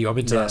just tell you I'm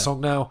into that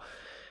song now.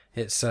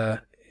 It's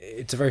a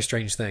very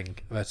strange thing,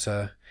 but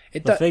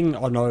the thing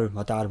I know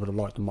my dad would have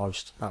liked the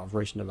most out of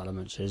recent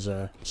developments is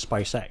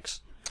SpaceX.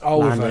 Oh,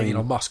 landing,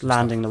 with Musk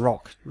landing the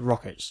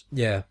rockets.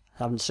 Yeah,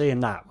 Having seen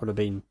that would have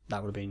been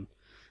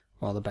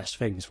one of the best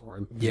things for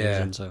him. Yeah, he was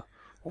into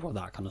all of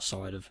that kind of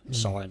side of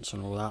science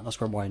and all that. That's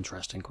where my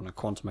interest in kind of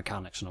quantum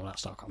mechanics and all that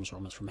stuff comes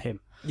from. Is from him.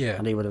 Yeah,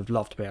 and he would have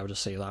loved to be able to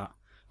see that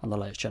and the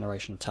latest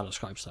generation of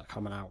telescopes that are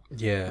coming out.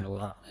 Yeah, and all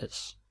that.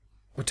 It's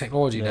with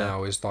technology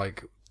now is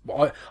like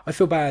I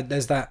feel bad.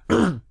 There's that.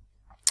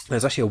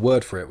 There's actually a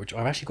word for it, which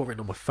I've actually got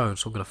written on my phone,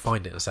 so I'm going to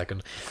find it in a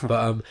second.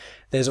 But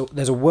there's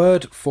a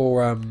word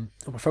for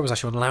my phone was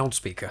actually on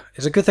loudspeaker.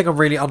 It's a good thing I'm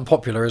really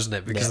unpopular, isn't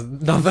it? Because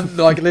nothing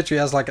like literally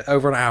has like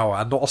over an hour,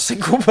 and not a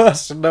single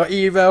person, no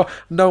email,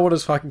 no one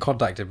has fucking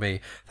contacted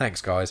me.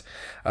 Thanks, guys.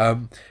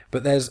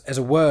 But there's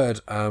a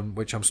word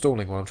which I'm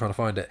stalling while I'm trying to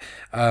find it.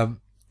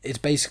 It's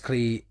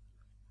basically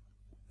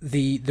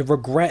the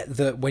regret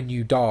that when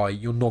you die,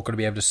 you're not going to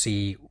be able to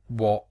see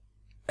what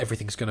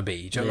everything's going to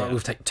be. Do you know, like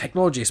with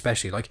technology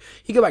especially, like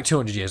you go back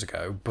 200 years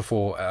ago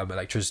before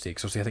electricity,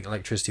 because obviously I think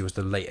electricity was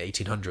the late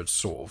 1800s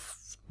sort of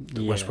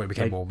when it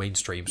became more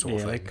mainstream sort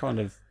of thing. They kind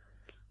of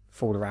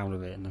fooled around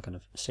with it in the kind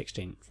of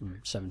 16th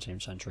and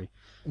 17th century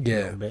a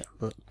little bit,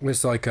 but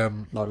it's like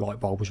no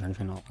light bulbs or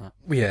anything like that.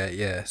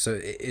 Yeah, so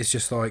it's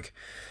just like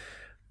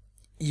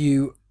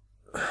you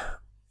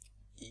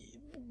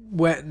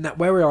where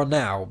we are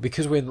now,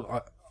 because we're in,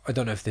 I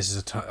don't know if this is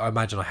a term. I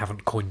imagine I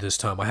haven't coined this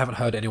term. I haven't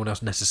heard anyone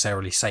else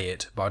necessarily say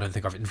it, but I don't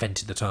think I've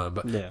invented the term.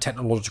 But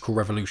technological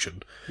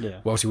revolution. Yeah.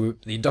 Well, obviously,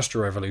 the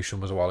Industrial Revolution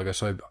was a while ago,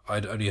 so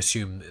I'd only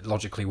assume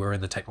logically we're in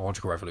the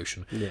technological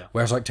revolution. Yeah.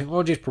 Whereas, like,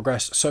 technology has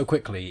progressed so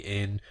quickly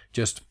in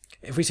just,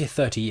 if we say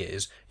 30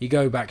 years, you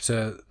go back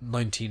to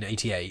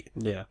 1988.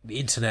 Yeah. The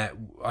internet.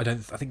 I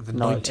think the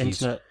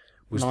 90s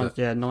was the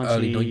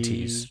early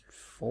 90s.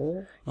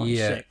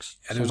 96,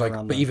 and it was like,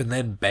 but even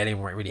then, barely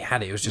anyone really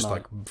had it. It was just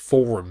like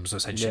forums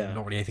essentially,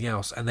 not really anything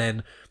else. And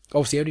then,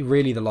 obviously, only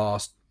really the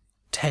last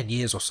 10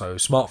 years or so,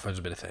 smartphones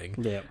have been a thing.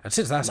 Yeah, and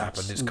since that's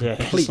happened, it's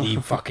completely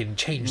fucking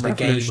changed the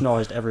game.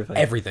 Revolutionised everything.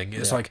 Everything.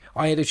 It's like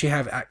I literally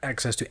have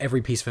access to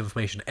every piece of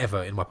information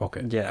ever in my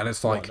pocket. Yeah, and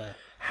it's like,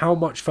 how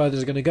much further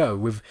is it going to go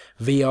with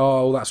VR,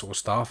 all that sort of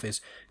stuff?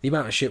 Is the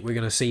amount of shit we're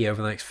going to see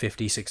over the next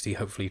 50, 60,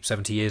 hopefully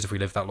 70 years if we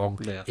live that long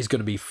is going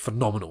to be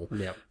phenomenal.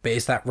 Yeah, but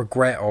it's that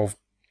regret of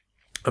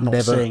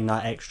not seeing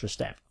that extra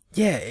step.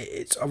 Yeah,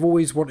 I've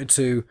always wanted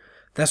to.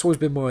 That's always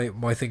been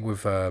my thing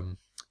with.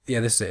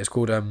 This is it. It's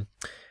called.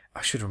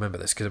 I should remember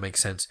this because it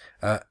makes sense.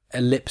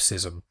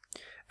 Ellipsism,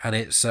 and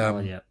it's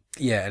and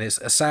it's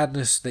a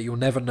sadness that you'll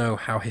never know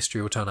how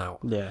history will turn out.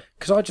 Yeah,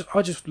 because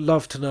I just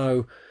love to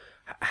know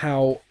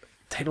how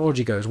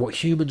technology goes,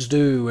 what humans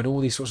do, and all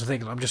these sorts of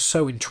things. I'm just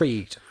so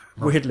intrigued.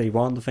 Weirdly,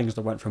 one of the things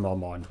that went through my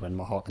mind when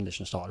my heart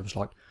condition started was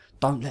like,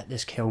 don't let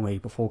this kill me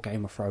before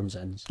Game of Thrones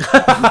ends.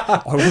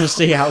 I want to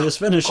see how this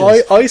finishes.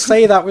 I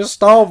say that with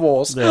Star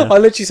Wars. Yeah. I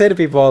literally say to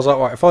people, I was like,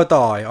 right, if I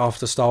die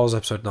after Star Wars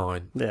Episode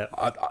 9,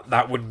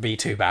 that wouldn't be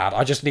too bad.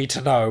 I just need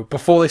to know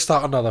before they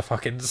start another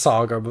fucking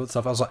saga and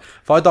stuff. I was like,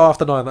 if I die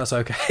after 9, that's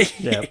okay.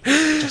 Yeah,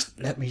 just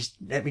let me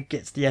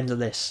get to the end of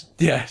this.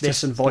 Yeah,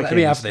 this and Vikings. Let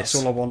me have this.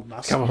 That's all I want.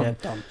 That's Come on.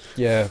 Done.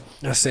 Yeah,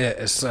 that's it.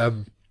 It's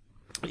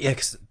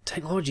because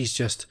technology's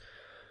just.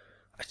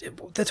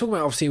 They're talking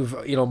about, obviously, with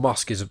Elon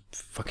Musk is a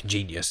fucking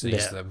genius.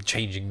 He's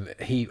changing.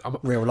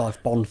 Real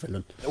life Bond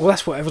villain. Well,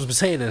 that's what everyone's been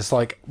saying. It's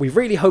like, we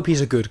really hope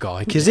he's a good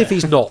guy, because if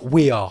he's not,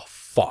 we are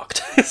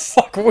fucked. It's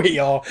like, we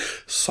are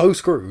so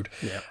screwed.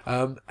 Yeah.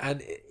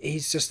 And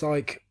he's just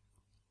like,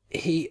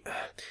 he's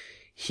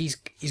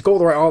got all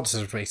the right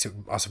answers, which makes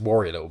us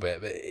worry a little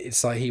bit. But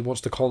it's like he wants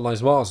to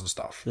colonize Mars and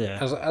stuff. Yeah,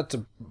 that's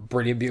a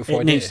brilliant, beautiful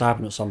idea. It needs to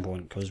happen at some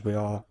point, because we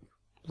are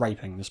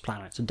raping this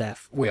planet to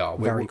death. We are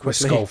very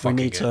quickly. We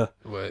need to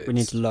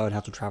learn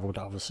how to travel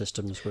to other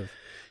systems with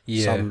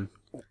some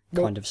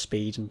kind of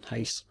speed and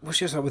haste. Well, it's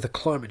just like with the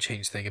climate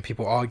change thing and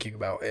people arguing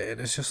about it,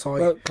 and it's just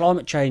like, well,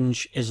 climate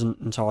change isn't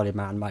entirely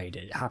man-made.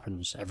 It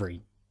happens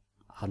every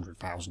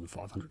 100,000,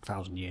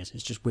 500,000 years.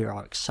 It's just we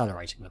are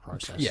accelerating the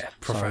process. Yeah,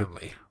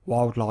 profoundly. So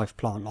wildlife,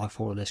 plant life,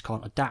 all of this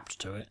can't adapt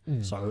to it,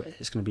 so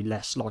it's going to be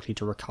less likely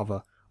to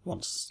recover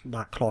once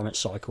that climate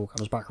cycle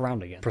comes back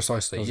around again.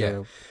 Precisely,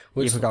 yeah.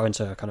 Either go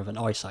into kind of an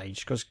ice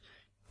age, because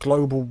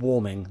global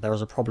warming, there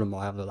is a problem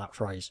I have with that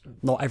phrase.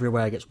 Not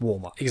everywhere gets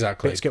warmer.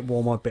 Exactly. Bits get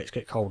warmer, bits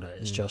get colder.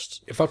 It's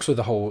just... It fucks with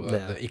the whole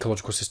the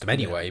ecological system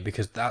anyway,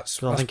 because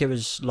that's... I think it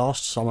was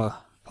last summer,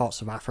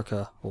 parts of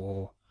Africa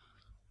or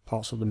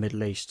parts of the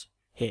Middle East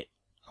hit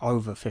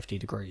over 50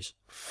 degrees.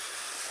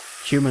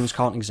 Humans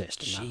can't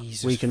exist in that.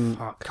 Jesus We can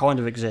fuck. kind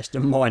of exist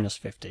in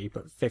 -50,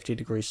 but 50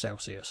 degrees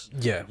Celsius.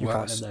 Yeah, You well,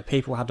 can't live there.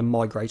 People had to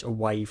migrate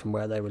away from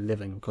where they were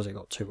living because it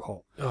got too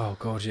hot. oh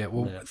god, yeah.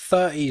 Well, Yeah.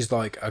 30 is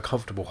like a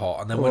comfortable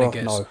hot, and then when Oh, it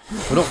gets no.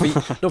 well,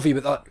 not for you,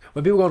 but like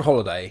when people go on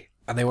holiday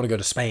and they want to go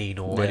to Spain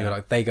or Yeah. anywhere,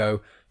 like they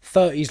go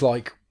 30's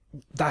like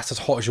that's as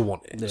hot as you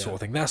want it, sort of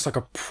thing. That's like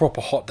a proper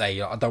hot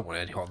day. I don't want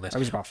any hot on this. It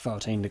was about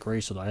 13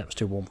 degrees today. It was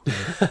too warm.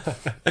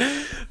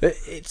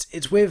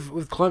 It's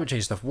with climate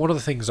change stuff. One of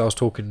the things I was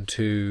talking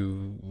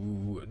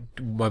to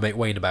my mate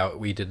Wayne about,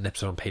 we did an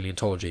episode on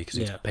paleontology because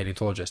he's a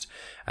paleontologist,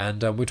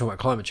 and we were talking about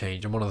climate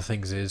change. And one of the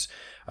things is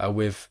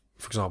with,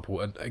 for example,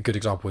 a good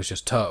example is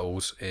just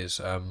turtles.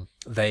 Is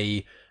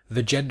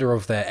the gender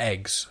of their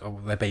eggs,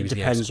 or their babies,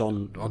 Depends the eggs,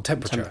 on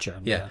temperature.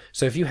 Yeah. yeah.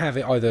 So if you have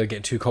it either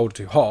getting too cold or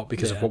too hot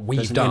because of what we've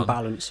There's an done,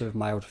 imbalance of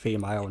male to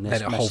female, and this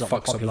then it whole messes up the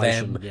fucks up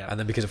population. them, Yeah. and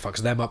then because it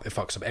fucks them up, it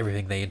fucks up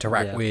everything they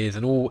interact Yeah. with,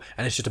 and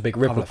it's just a big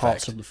ripple Other effect.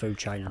 parts of the food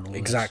chain and all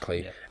Exactly.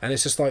 this. Yeah. And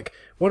it's just like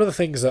one of the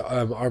things that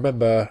I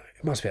remember,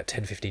 it must be about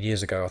 10, 15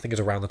 years ago, I think it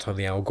was around the time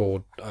the Al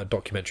Gore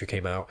documentary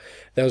came out.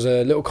 There was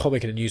a little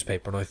comic in a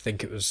newspaper, and I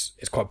think it's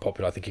quite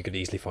popular. I think you could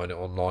easily find it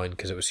online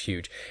because it was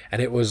huge.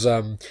 And it was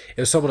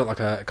someone at like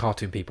a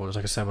cartoon people, and it was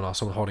like a seminar,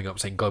 someone holding up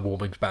saying global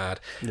warming's bad.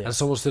 Yeah. And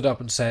someone stood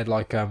up and said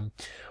like,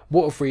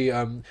 what if we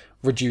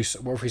what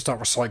if we start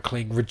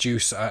recycling,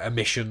 reduce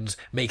emissions,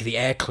 make the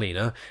air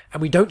cleaner,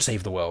 and we don't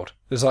save the world?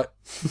 It's like,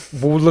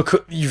 well, look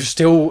at you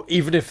still,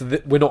 even if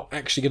we're not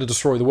actually going to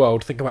destroy the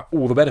world, think about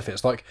all the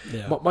benefits. Like,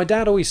 Yeah. my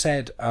dad always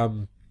said,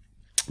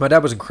 my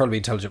dad was an incredibly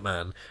intelligent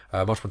man,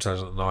 much more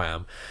intelligent than I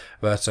am,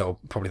 but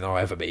probably than I'll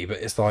ever be. But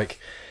it's like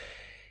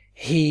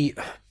he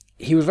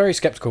was very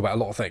skeptical about a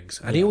lot of things,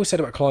 and he always said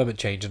about climate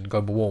change and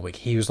global warming.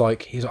 He was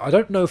like, I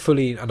don't know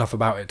fully enough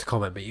about it to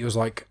comment, but he was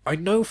like, I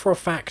know for a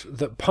fact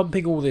that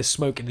pumping all this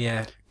smoke in the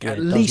air Yeah, at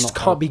it does least not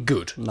can't help. be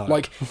good. No.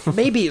 Like,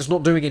 maybe it's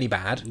not doing any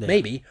bad,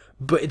 maybe,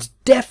 but it's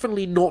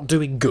definitely not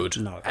doing good.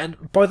 No.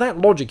 And by that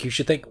logic, you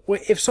should think,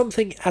 well, if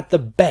something at the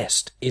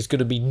best is going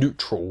to be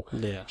neutral,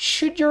 Yeah.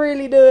 should you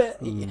really do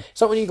it?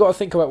 Something you got to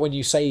think about when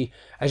you say,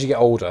 as you get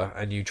older,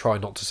 and you try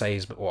not to say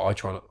I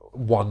try not.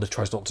 One that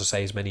tries not to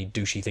say as many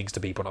douchey things to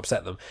people and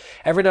upset them.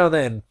 Every now and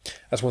then,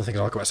 that's one of the things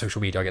I like about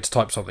social media. I get to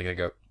type something and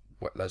go,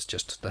 well, let's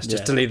just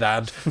delete that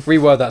and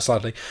reword that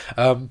slightly.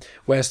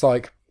 Where it's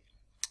like,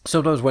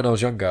 sometimes when I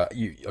was younger,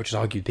 I just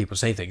argued people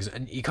say things,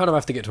 and you kind of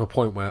have to get to a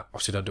point where,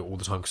 obviously I don't do it all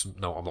the time because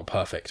no, I'm not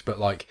perfect, but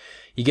like,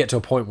 you get to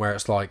a point where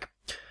it's like,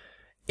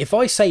 if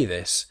I say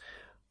this,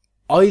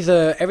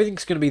 either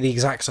everything's going to be the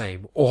exact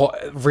same or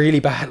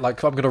really bad,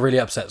 like I'm going to really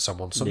upset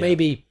someone. So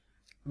maybe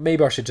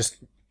I should just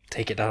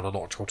take it down a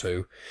notch or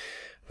two.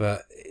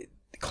 But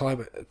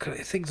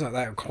things like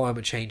that, and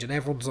climate change, and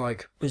everyone's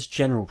like, It's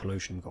general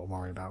pollution you've got to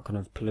worry about, kind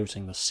of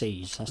polluting the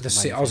seas. That's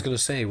the main I was thing. going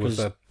to say with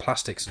the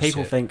plastics and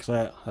People shit. think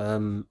that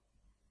the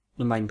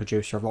main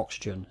producer of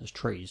oxygen is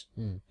trees.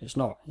 It's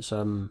not. It's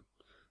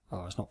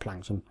it's not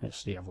plankton.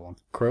 It's the other one.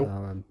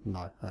 Krill?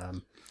 No.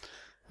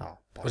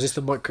 Is this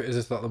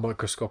like the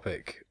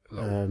microscopic?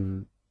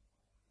 Oh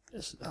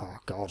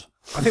God.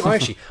 I think I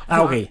actually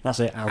Algae. That's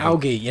it. Algae.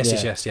 Algae. Yes,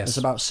 Yeah. yes. It's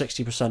about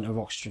 60% of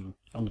oxygen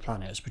on the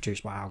planet is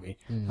produced by algae,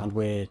 and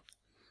we're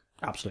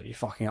absolutely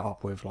fucking it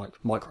up with like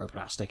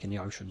microplastic in the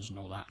oceans and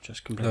all that.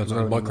 Just completely No,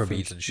 ruining the microbeads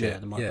food. and shit. Yeah,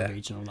 the Yeah.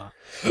 microbeads and all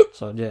that.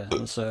 So yeah,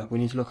 it's, we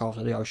need to look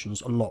after the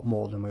oceans a lot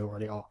more than we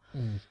already are.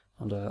 And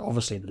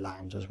obviously the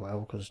land as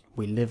well, because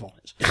we live on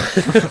it.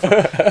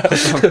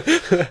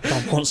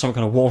 Don't want some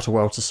kind of water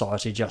world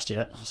society just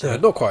yet. So.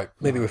 Not quite.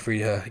 Maybe if we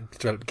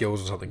develop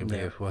gills or something, it'd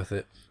be worth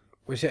it.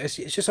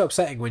 It's just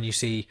upsetting when you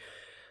see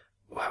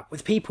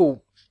with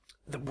people.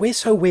 We're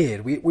so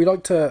weird. We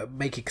like to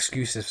make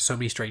excuses for so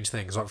many strange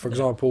things. Like, for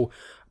example,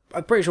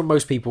 I'm pretty sure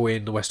most people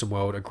in the Western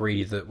world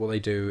agree that what they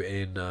do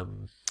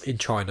in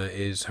China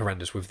is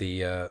horrendous. With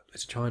the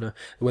is it China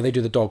where they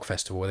do the dog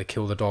festival, where they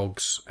kill the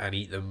dogs and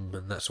eat them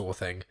and that sort of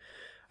thing.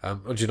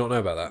 Did you not know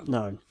about that?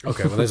 No.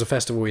 Okay, well, there's a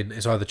festival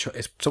it's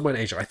somewhere in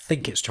Asia. I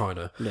think it's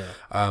China.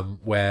 Yeah.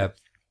 Where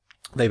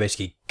they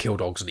basically kill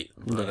dogs and eat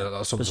them.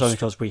 It's only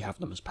because we have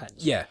them as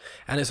pets. Yeah,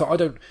 and it's like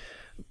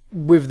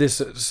with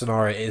this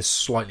scenario, it is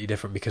slightly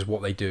different because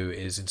what they do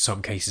is, in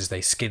some cases,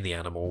 they skin the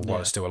animal while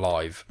it's still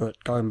alive.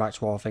 But going back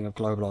to our thing of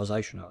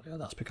globalisation earlier,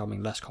 that's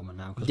becoming less common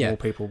now because more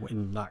people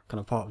in that kind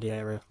of part of the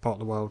area, part of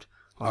the world,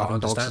 are having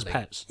dogs as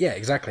pets. Yeah,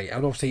 exactly.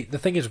 And obviously, the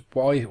thing is,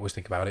 what I always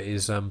think about it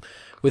is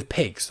with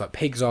pigs. Like,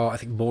 pigs are, I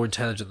think, more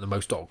intelligent than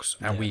most dogs,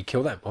 and we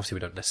kill them. Obviously, we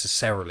don't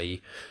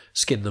necessarily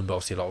skin them, but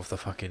obviously, a lot of the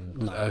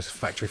fucking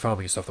factory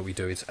farming and stuff that we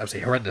do is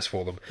absolutely horrendous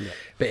for them. Yeah.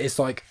 But it's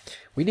like,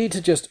 we need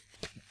to just.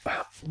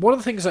 One of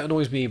the things that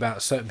annoys me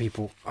about certain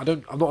people,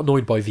 I'm not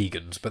annoyed by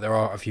vegans, but there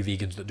are a few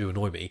vegans that do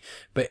annoy me.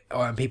 But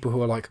people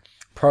who are like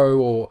pro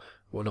or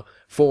not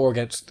for or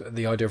against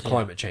the idea of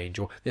climate change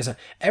or this,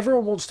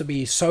 everyone wants to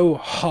be so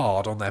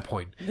hard on their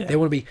point. Yeah. They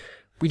want to be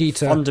We need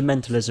to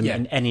fundamentalism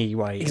in any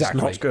way is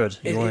not good.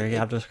 You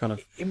have to kind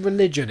of in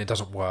religion it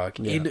doesn't work.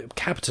 In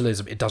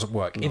capitalism it doesn't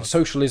work. In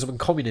socialism and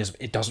communism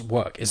it doesn't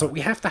work. It's like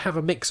we have to have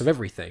a mix of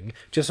everything.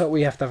 Just like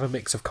we have to have a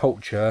mix of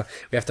culture.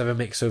 We have to have a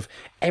mix of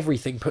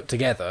everything put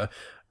together.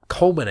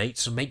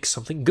 Culminates and makes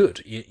something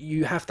good.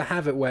 You have to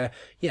have it where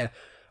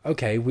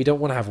okay, we don't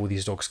want to have all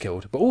these dogs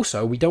killed, but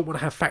also we don't want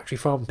to have factory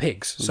farm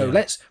pigs. So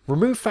let's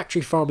remove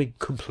factory farming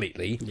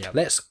completely.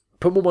 Let's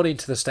put more money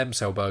into the stem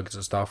cell burgers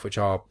and stuff, which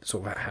are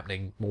sort of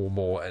happening more and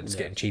more, and it's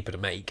getting cheaper to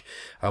make.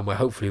 Where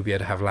hopefully we'll be able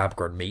to have lab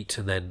grown meat,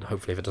 and then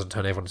hopefully if it doesn't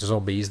turn everyone into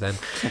zombies, then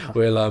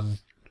we'll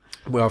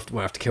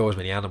have to kill as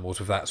many animals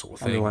with that sort of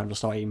thing. And we'll have to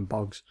start eating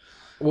bugs.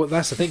 Well,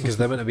 that's the thing, because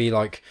they're meant to be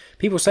like,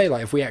 people say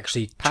like if we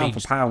actually pound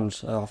for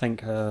pound, I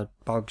think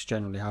bugs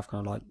generally have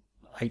kind of like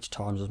 8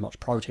 times as much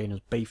protein as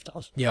beef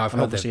does. Yeah, I've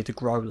heard obviously to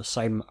grow the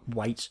same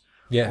weight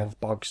of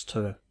bugs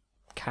to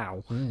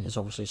cow is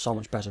obviously so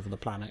much better for the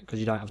planet, because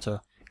you don't have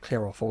to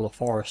clear off all the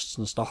forests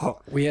and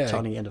start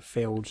turning it into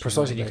fields.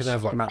 Precisely, you can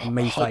have like the amount of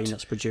methane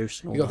that's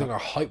produced. You got to think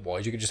like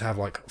height-wise, you could just have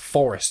like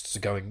forests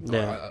going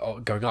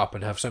up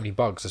and have so many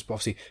bugs.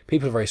 Obviously,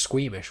 people are very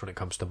squeamish when it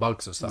comes to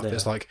bugs and stuff.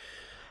 It's like,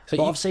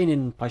 but I've seen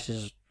in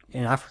places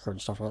in Africa and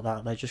stuff like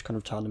that, they just kind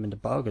of turn them into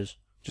burgers.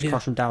 Just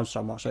crush them down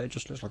so much that it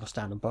just looks like a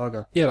standard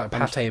burger. Yeah, like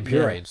pate and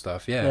puree and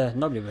stuff, yeah.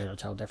 Nobody really will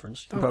tell the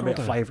difference. You put a bit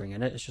of flavouring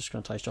in it, it's just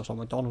going to taste just like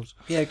McDonald's.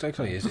 Yeah,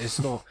 exactly. It's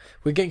not...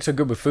 We're getting so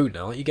good with food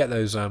now. Like you get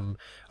those, a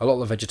lot of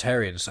the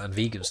vegetarians and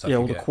vegan stuff. Yeah,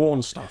 all the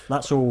corn stuff.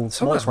 That's all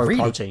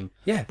micro-protein,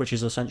 which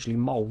is essentially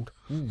mould.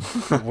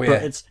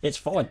 But it's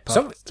fine.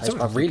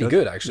 Something's really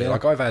good, actually.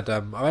 Like I've had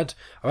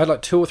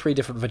like 2 or 3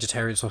 different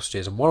vegetarian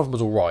sausages, and one of them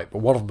was all right, but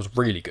one of them was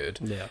really good.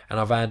 Yeah. And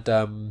I've had...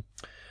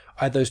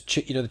 I had those,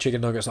 the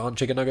chicken nuggets that aren't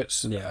chicken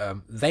nuggets. Yeah.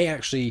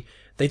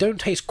 They don't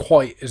taste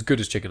quite as good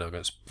as chicken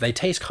nuggets. They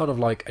taste kind of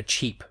like a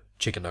cheap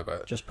chicken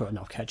nugget. Just put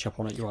enough ketchup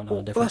on it, you won't know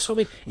the difference. Well, that's what I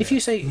mean. If you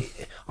say,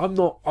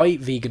 I eat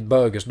vegan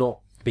burgers, not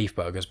beef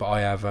burgers, but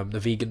I have the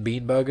vegan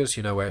bean burgers,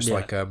 where it's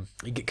like,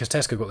 because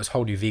Tesco got this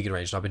whole new vegan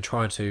range, and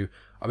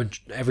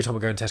every time I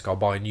go in Tesco, I'll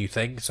buy a new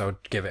thing, so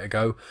I'd give it a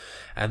go.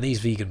 And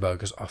these vegan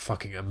burgers are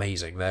fucking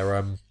amazing.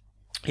 They're,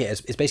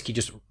 it's basically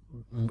just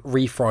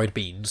refried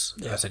beans,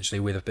 essentially,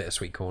 with a bit of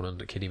sweet corn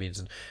and kidney beans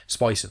and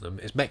spice in them.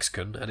 It's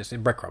Mexican and it's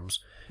in breadcrumbs,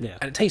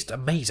 and it tastes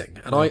amazing.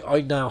 And I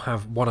now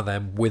have one of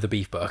them with a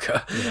beef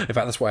burger. In fact,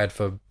 that's what I had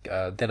for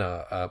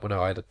dinner.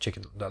 I had a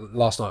chicken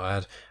last night. I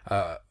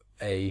had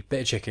a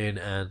bit of chicken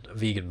and a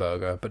vegan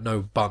burger, but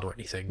no bun or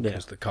anything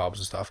because of the carbs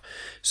and stuff.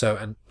 So,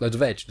 and loads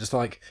of veg. It's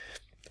like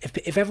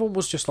if everyone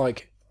was just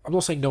like, I'm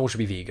not saying no one should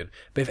be vegan,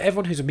 but if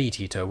everyone who's a meat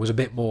eater was a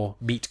bit more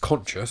meat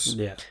conscious,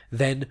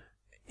 then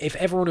if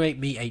everyone who ate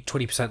meat ate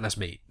 20% less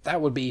meat, that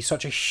would be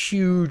such a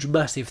huge,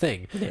 massive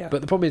thing. Yeah.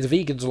 But the problem is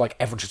the vegans are like,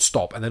 everyone should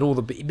stop, and then all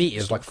the meat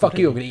is like, fuck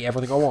you, I'm going to eat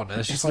everything I want. And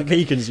it's just like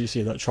the vegans you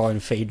see that try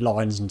and feed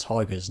lions and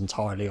tigers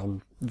entirely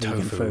on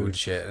vegan food and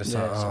shit. It's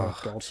like, for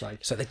God's sake.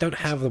 So they don't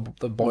have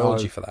the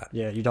biology for that.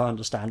 Yeah, you don't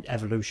understand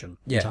evolution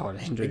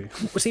entirely.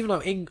 It's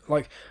even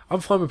like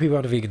I'm fine with people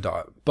on a vegan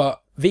diet,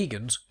 but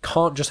vegans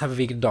can't just have a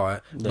vegan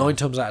diet 9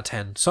 times out of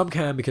 10. Some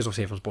can, because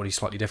obviously everyone's body's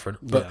slightly different,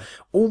 but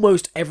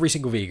almost every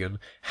single vegan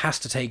has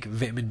to take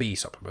vitamin B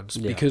supplements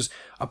because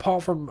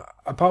apart from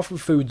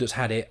food that's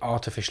had it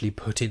artificially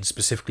put in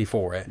specifically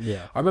for it,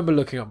 I remember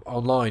looking up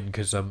online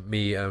because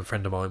me and a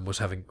friend of mine were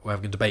having a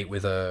debate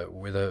with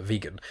a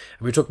vegan, and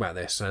we were talking about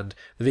this, and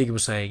the vegan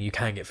was saying you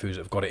can get foods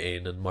that have got it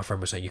in, and my friend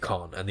was saying you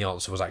can't, and the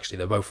answer was actually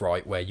they're both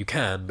right, where you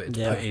can, but it's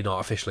put in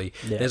artificially.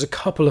 There's a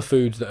couple of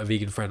foods that are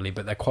vegan friendly,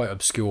 but they're quite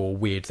obscure,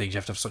 weird things. You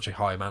have to have such a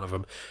high amount of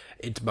them.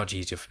 It's much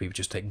easier for people to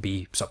just take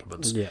B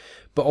supplements.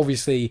 But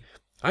obviously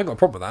I ain't got a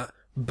problem with that,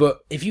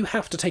 but if you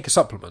have to take a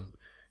supplement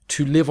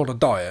to live on a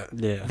diet,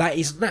 that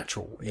isn't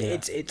natural.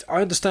 It's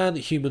I understand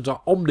that humans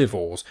are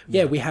omnivores.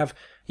 We have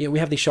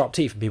these sharp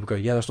teeth, and people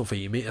go, that's not for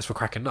eating meat, that's for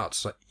cracking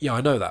nuts. Like,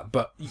 I know that,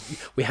 but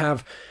we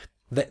have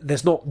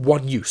there's not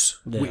one use.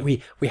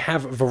 We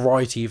have a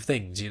variety of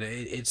things.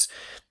 It's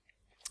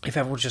if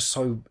everyone's just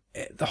so,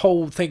 the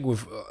whole thing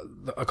with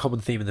a common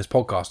theme in this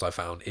podcast I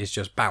found is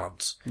just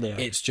balance.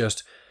 It's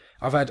just,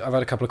 I've had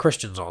a couple of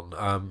Christians on,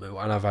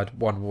 and I've had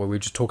one where we were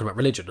just talking about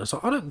religion. And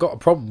so I don't got a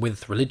problem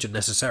with religion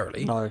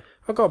necessarily. No,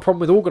 I've got a problem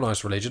with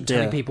organised religion,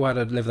 telling people how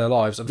to live their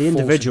lives. And the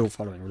individual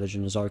following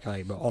religion is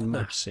okay, but en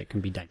masse it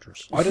can be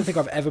dangerous. I don't think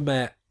I've ever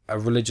met a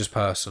religious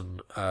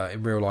person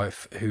in real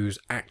life who's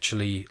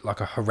actually like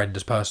a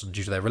horrendous person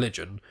due to their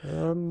religion.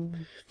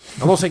 I'm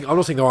not saying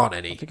there aren't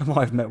any. I think I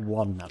might have met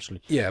one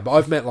actually. Yeah, but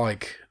I've met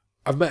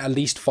at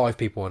least 5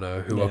 people I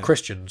know who are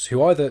Christians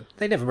who either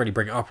they never really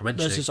bring it up or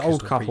mention it. There's this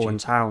old couple in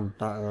town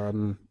that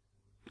are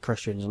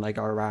Christians, and they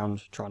go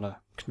around trying to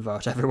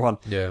convert everyone.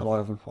 And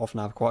I often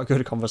have quite a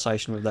good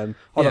conversation with them.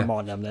 I don't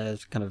mind them; they're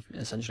kind of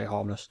essentially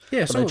harmless.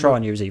 But they try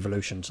and use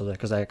evolution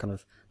because they're kind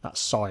of that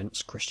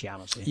science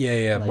Christianity.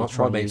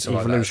 My mates are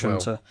like evolution that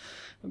as well.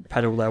 to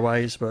peddle their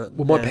ways. But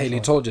my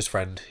paleontologist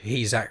friend,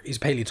 he's a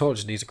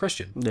paleontologist and he's a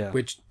Christian.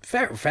 Which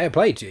fair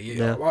play to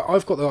you.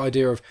 I've got the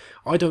idea of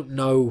I don't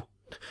know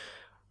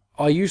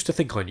I used to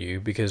think I knew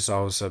because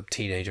I was a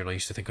teenager and I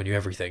used to think I knew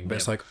everything. But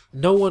it's like,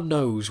 no one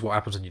knows what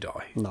happens when you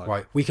die. No.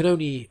 Right? We can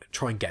only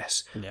try and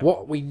guess. Yep.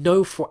 What we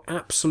know for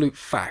absolute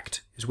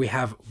fact is we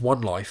have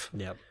one life.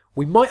 Yep.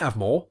 We might have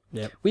more.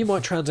 Yep. We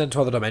might transcend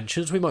to other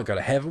dimensions. We might go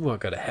to heaven. We might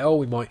go to hell.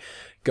 We might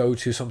go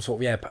to some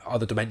sort of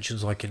other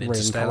dimensions like in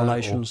Interstellar.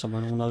 Reincarnation,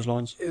 something along those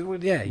lines.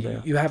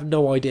 You have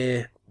no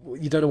idea.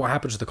 You don't know what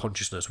happens to the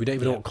consciousness. We don't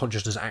even know what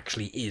consciousness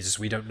actually is.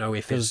 We don't know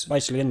if it's...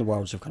 Basically, in the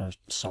worlds of kind of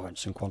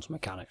science and quantum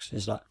mechanics,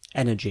 is that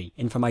energy,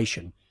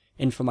 information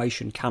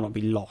cannot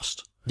be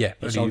lost. Yeah,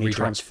 it's only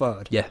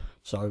transferred. Yeah.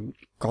 So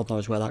God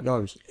knows where that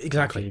goes.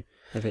 Exactly.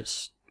 If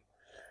it's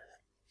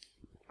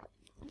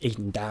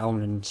eaten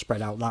down and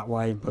spread out that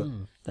way, but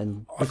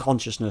then the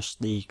consciousness,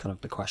 the kind of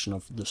the question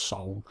of the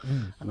soul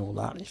and all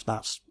that, if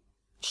that's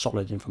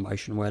solid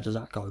information, where does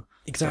that go?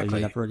 Exactly. So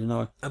you never really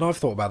know. And I've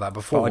thought about that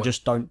before. But I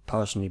just don't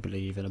personally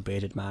believe in a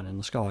bearded man in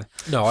the sky.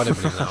 No, I don't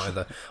believe that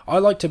either. I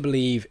like to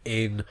believe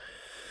in...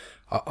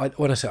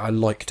 when I say I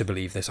like to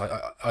believe this,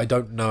 I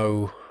don't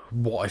know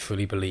what I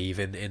fully believe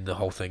in the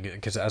whole thing,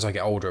 because as I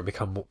get older I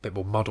become a bit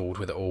more muddled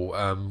with it all,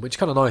 which is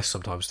kind of nice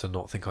sometimes to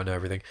not think I know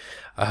everything.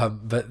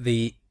 But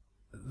the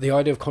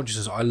idea of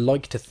consciousness, I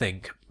like to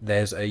think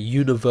there's a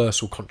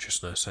universal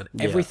consciousness, and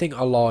everything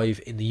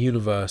alive in the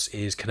universe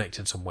is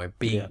connected somewhere,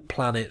 being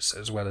planets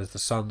as well as the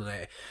sun,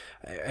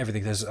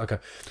 everything. There's like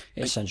it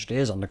essentially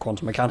is under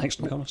quantum mechanics,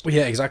 to be honest.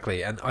 Yeah,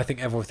 exactly. And I think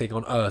everything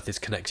on Earth is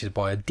connected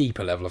by a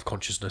deeper level of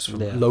consciousness,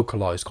 from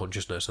localized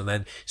consciousness and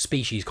then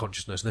species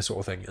consciousness and this sort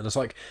of thing. And it's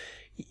like,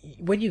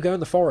 when you go in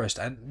the forest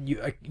and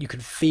you can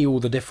feel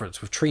the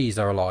difference with trees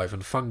that are alive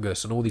and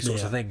fungus and all these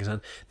sorts of things,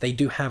 and they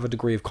do have a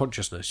degree of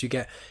consciousness. You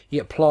get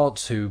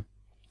plants who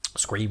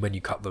scream when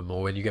you cut them,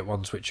 or when you get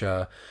ones which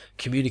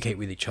communicate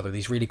with each other,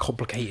 these really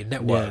complicated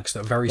networks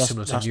that are very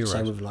similar to neurons. That's the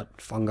same with like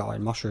fungi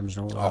and mushrooms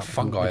and all that. Oh,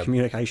 fungi, the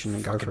communication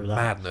and go through that.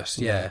 Madness,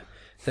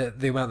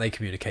 The amount they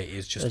communicate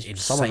is just insane.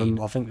 Some of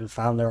them, I think, we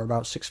found they're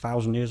about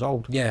 6,000 years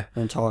old. Yeah,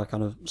 an entire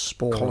kind of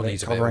spore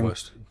colonies covering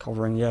almost.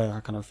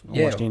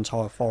 Almost the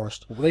entire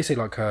forest. Well, they say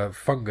like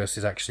fungus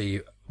is actually,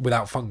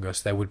 without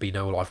fungus there would be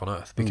no life on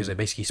Earth, because it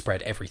basically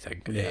spread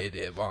everything.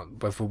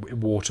 Both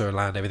water,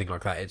 land, everything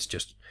like that.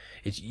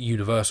 It's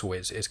universal.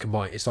 It's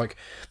combined. It's like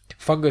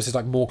fungus is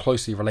like more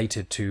closely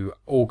related to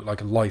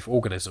like life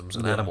organisms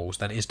and animals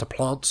than it is to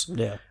plants.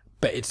 Yeah,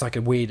 but it's like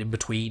a weird in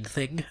between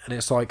thing, and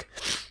it's like,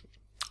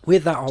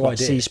 with that whole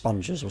idea, sea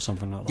sponges or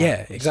something like that.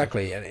 Yeah,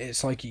 exactly. And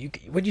it's like,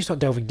 when you start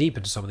delving deep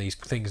into some of these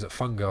things that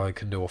fungi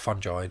can do, or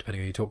fungi, depending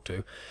on who you talk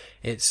to,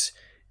 it's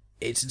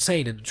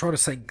insane. And trying to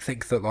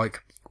think that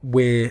like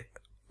when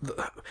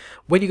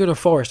you go in a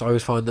forest, I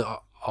always find that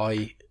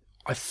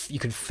you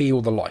can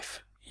feel the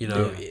life. You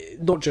know,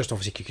 not just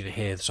obviously you can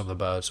hear some of the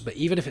birds, but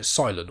even if it's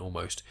silent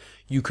almost,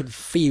 you can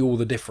feel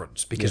the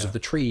difference because of the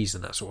trees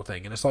and that sort of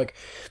thing. And it's like,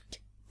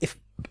 if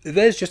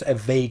there's just a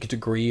vague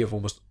degree of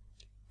almost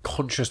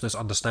consciousness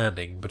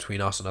understanding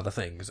between us and other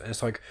things, and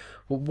it's like,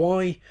 well,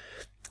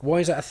 why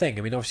is that a thing?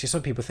 I mean, obviously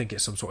some people think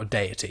it's some sort of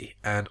deity,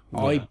 and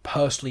I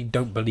personally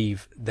don't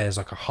believe there's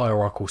like a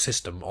hierarchical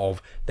system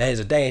of there's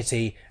a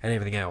deity and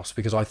everything else,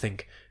 because I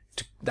think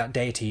that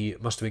deity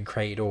must have been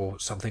created or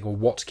something, or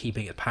what's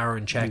keeping its power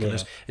in check, and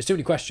there's too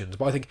many questions.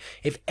 But I think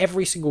if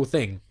every single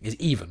thing is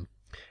even,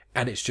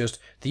 and it's just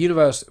the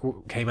universe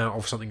came out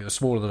of something that's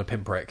smaller than a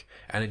pinprick,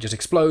 and it just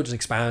explodes and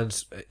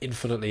expands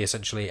infinitely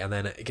essentially, and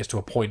then it gets to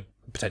a point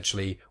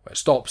potentially where it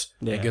stops,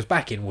 and it goes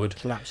back inward,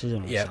 collapses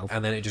in itself,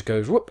 and then it just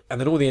goes whoop, and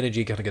then all the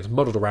energy kind of gets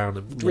muddled around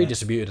and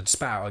redistributed and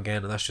spat out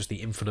again, and that's just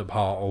the infinite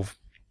part of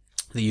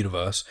the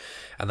universe,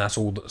 and that's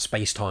all that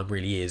space-time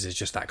really is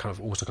just that kind of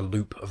almost like a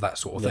loop of that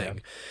sort of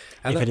thing.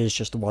 And if it is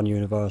just one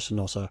universe and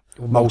not a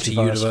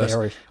multi-universe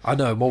theory. I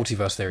know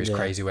multiverse theory is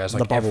crazy, whereas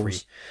like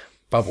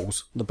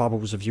the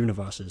bubbles of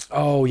universes.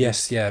 Oh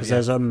yes, yeah.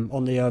 There's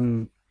on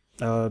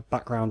the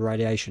background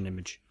radiation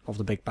image of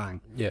the Big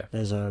Bang. Yeah.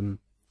 There's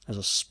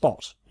a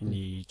spot in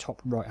the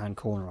top right-hand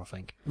corner, I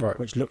think,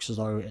 which looks as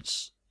though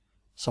it's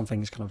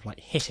something's kind of like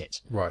hit it.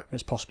 Right.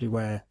 It's possibly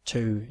where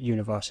two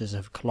universes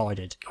have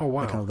collided. Oh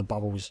wow. Kind of the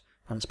bubbles,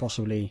 and it's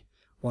possibly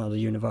one of the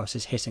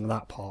universes hitting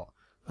that part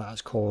that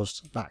has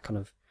caused that kind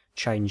of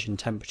change in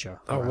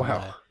temperature. Oh wow.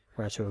 There,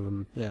 where two of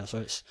them, so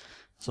it's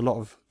a lot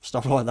of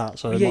stuff like that.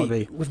 So it might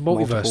be with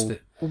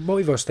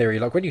multiverse theory.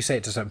 Like when you say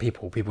it to certain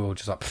people are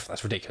just like,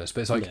 that's ridiculous.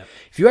 But it's like,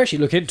 if you actually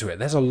look into it,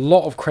 there's a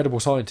lot of credible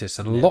scientists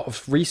and a lot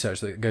of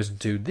research that goes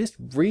into this.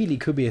 Really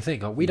could be a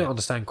thing. Like we don't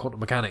understand quantum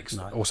mechanics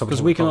or something,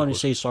 because we can only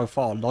see so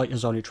far. Light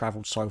has only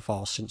travelled so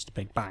far since the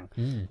Big Bang.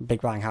 The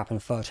Big Bang happened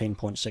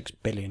 13.6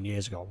 billion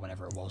years ago,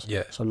 whenever it was.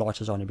 Yeah. So light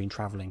has only been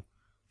travelling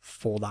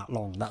for that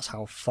long. That's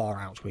how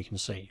far out we can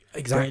see.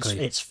 Exactly.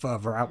 It's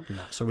further out than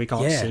that, so we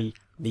can't see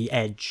the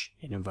edge,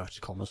 in inverted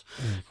commas,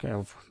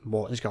 of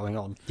what is going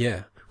on.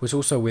 Yeah, which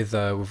also with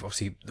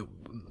obviously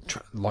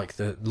like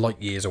the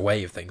light years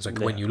away of things. Like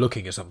when you're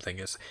looking at something,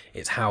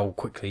 it's how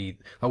quickly.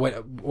 Like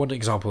one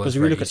example, because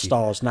if we look at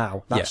stars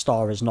now, that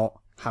star is not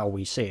how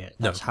we see it.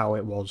 That's how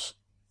it was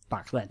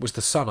back then. Was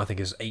the sun, I think,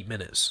 is 8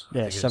 minutes.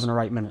 Yeah, 7 or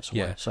 8 minutes away.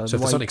 Yeah. So, So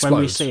if the the sun when we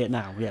explodes- see it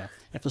now,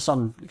 if the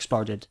sun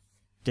exploded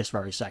this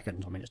very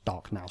second, I mean, it's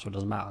dark now, so it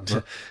doesn't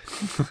matter.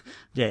 But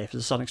yeah, if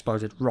the sun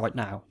exploded right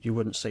now, you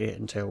wouldn't see it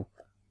until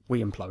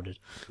we imploded.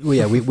 Well,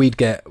 yeah, we'd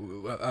get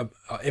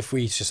if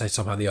we just say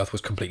somehow the Earth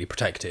was completely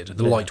protected,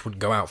 the light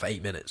wouldn't go out for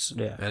 8 minutes.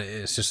 Yeah. And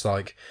it's just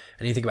like,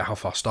 and you think about how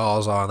far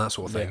stars are and that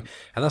sort of thing.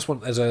 And that's one.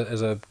 There's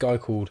a guy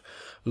called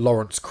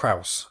Lawrence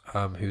Krauss,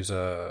 who's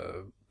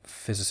a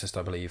physicist,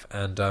 I believe,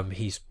 and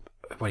he's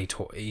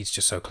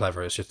just so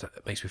clever. It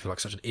makes me feel like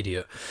such an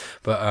idiot.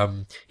 But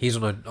he's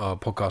on a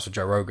podcast with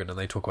Joe Rogan, and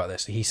they talk about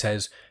this. He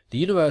says the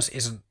universe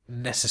isn't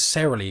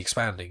necessarily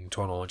expanding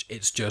to our knowledge.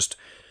 It's just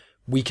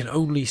we can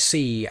only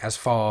see as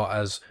far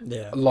as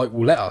light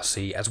will let us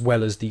see, as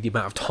well as the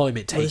amount of time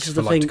it takes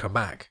for light to come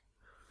back.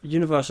 The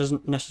universe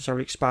isn't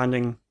necessarily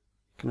expanding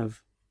kind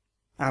of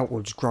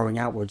outwards, growing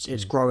outwards.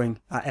 It's growing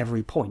at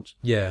every point.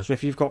 Yeah. So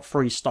if you've got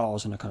 3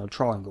 stars in a kind of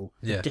triangle,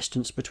 the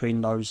distance between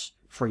those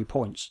 3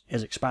 points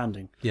is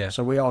expanding. Yeah.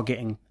 So we are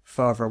getting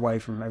further away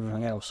from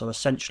everything else. So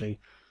essentially,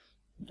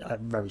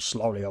 very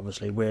slowly,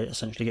 obviously, we're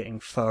essentially getting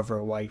further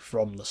away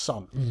from the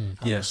sun.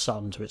 And the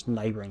sun to its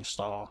neighbouring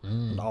star,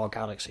 and our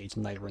galaxy to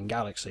neighbouring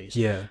galaxies.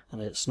 Yeah.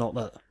 And it's not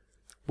that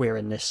we're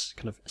in this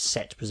kind of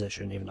set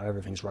position, even though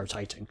everything's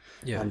rotating.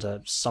 Yeah.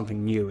 And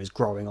something new is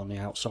growing on the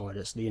outside.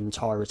 It's the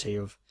entirety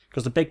of...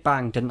 Because the Big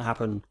Bang didn't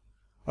happen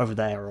over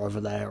there or over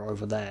there or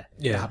over there.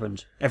 Yeah. It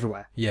happened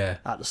everywhere. Yeah.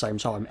 At the same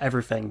time.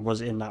 Everything was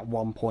in that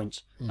one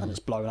point and it's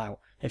blown out.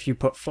 If you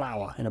put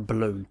flour in a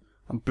balloon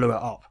and blew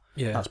it up,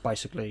 that's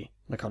basically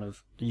the kind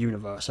of the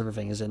universe.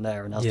 Everything is in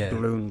there, and as the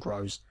balloon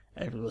grows,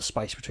 the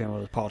space between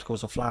all the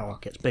particles of flour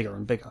gets bigger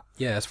and bigger.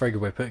 Yeah, that's a very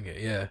good way of putting it.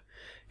 Yeah,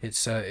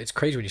 it's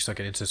crazy when you start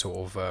getting into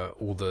sort of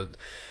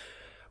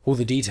all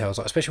the details,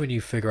 like, especially when you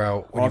figure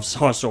out. I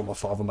saw my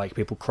father make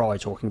people cry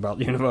talking about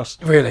the universe.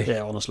 Really?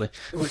 Yeah, honestly.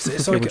 It's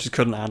People like just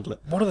couldn't handle it.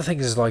 one of the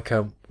things is like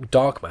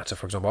dark matter,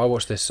 for example. I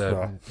watched this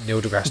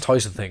Neil deGrasse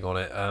Tyson thing on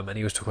it, and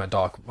he was talking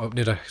about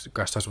Neil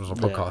deGrasse Tyson was on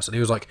a podcast, and he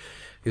was like,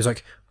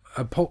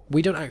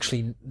 we don't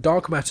actually,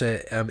 dark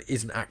matter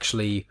isn't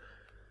actually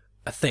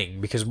a thing,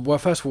 because, well,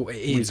 first of all, it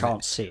is. We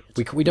can't see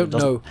it. We don't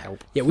know.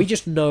 Help. Yeah, we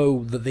just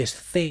know that this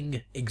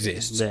thing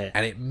exists,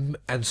 and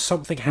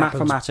something happens.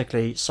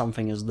 Mathematically,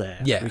 something is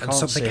there. Yeah, we and can't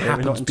something see it.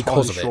 happens We're not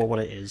because entirely of it. sure what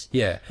it is.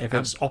 Yeah, If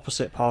it's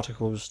opposite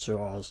particles to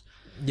ours.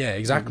 Yeah,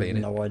 exactly.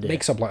 And no it idea.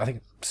 makes up, like, I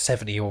think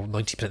 70 or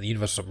 90% of the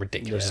universe or something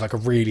ridiculous. It's like a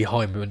really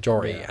high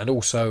majority. And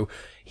also,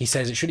 he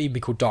says it shouldn't even be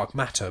called dark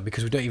matter,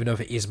 because we don't even know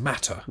if it is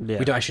matter. Yeah.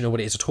 We don't actually know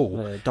what it is at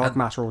all. Dark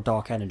matter or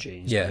dark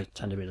energy. Yeah. They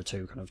tend to be the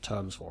two kind of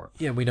terms for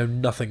it. Yeah, we know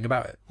nothing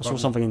about it. I saw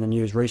something in the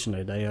news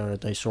recently.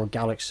 They saw a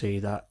galaxy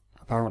that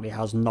apparently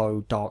has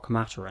no dark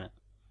matter in it,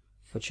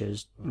 which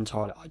is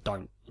entirely... I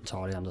don't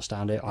entirely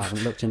understand it. I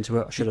haven't looked into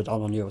it. I should have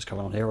done. I knew I was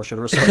coming on here. I should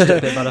have researched it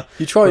a bit better.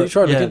 You try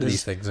to look into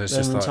these things. And it's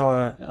there's just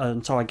an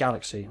entire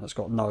galaxy that's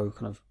got no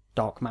kind of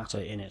dark matter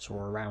in it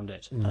or around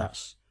it. And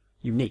that's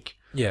unique.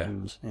 Yeah.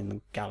 In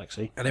the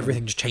galaxy. And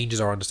everything just changes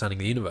our understanding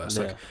of the universe.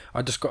 Like,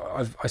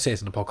 Yeah. I say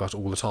this in the podcast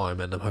all the time,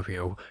 and I'm hoping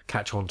it'll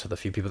catch on to the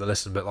few people that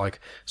listen. But, like,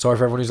 sorry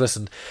for everyone who's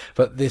listened.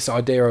 But this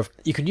idea of,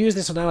 you can use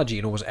this analogy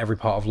in almost every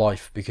part of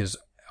life, because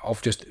of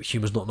just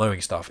humans not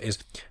knowing stuff, is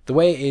the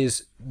way it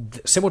is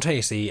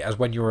simultaneously as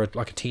when you're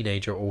like a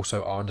teenager,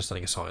 also our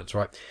understanding of science,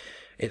 right?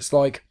 It's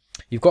like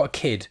you've got a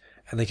kid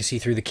and they can see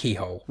through the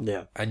keyhole.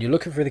 Yeah. And you're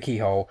looking through the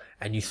keyhole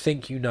and you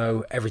think you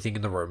know everything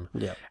in the room.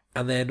 Yeah.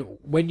 And then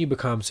when you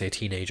become, say, a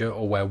teenager,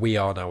 or where we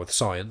are now with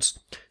science,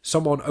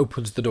 someone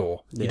opens the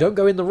door. You don't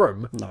go in the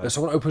room, but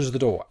someone opens the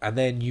door, and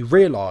then you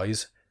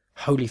realise,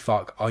 holy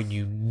fuck, I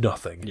knew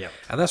nothing. Yeah.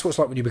 And that's what it's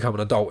like when you become an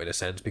adult, in a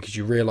sense, because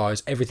you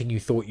realise everything you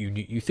thought you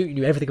knew. You thought you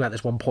knew everything about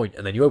this one point,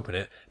 and then you open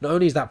it. Not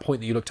only is that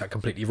point that you looked at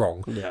completely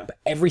wrong, but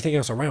everything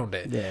else around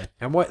it. Yeah.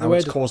 And How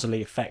it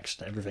causally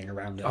affects everything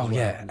around it. Oh, as well.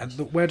 yeah. And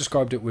the way I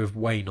described it with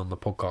Wayne on the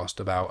podcast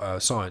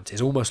about science is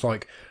almost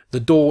like the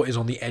door is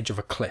on the edge of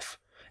a cliff,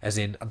 as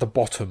in at the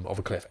bottom of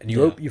a cliff. And you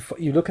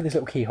look in this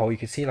little keyhole, you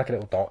can see like a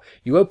little dot.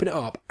 You open it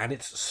up, and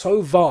it's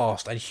so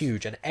vast and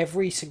huge, and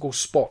every single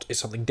spot is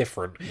something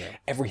different. Yeah.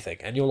 Everything.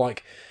 And you're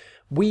like,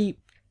 that's one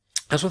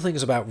of the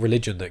things about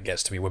religion that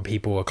gets to me, when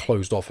people are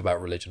closed off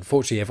about religion.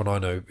 Fortunately, everyone I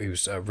know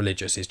who's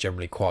religious is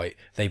generally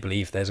they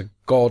believe there's a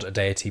God, a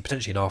deity,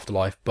 potentially an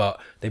afterlife, but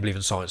they believe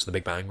in science and the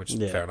Big Bang, which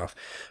is fair enough.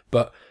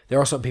 But there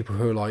are some people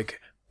who are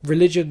like,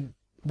 religion...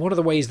 One of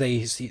the ways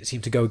they seem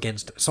to go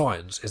against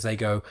science is they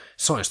go,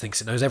 science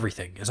thinks it knows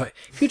everything. It's like,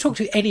 if you talk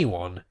to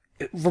anyone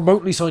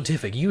remotely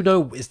scientific, you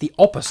know it's the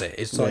opposite.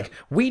 It's like,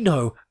 we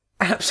know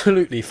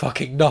absolutely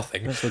fucking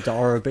nothing. That's the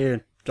Dara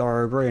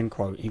O'Brien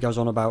quote. He goes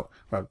on about,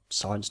 well,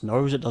 science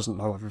knows it doesn't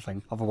know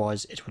everything,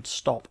 otherwise it would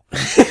stop.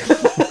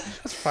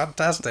 That's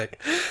fantastic.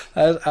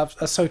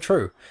 That's so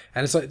true.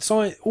 And it's like,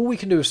 science, all we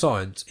can do with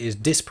science is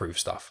disprove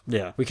stuff.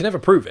 Yeah. We can never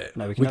prove it.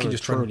 No, we can never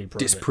just try truly and prove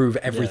disprove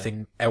it.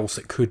 everything else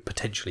it could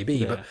potentially be.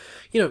 Yeah.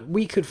 But,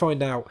 we could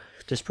find out...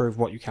 Disprove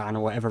what you can,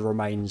 or whatever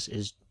remains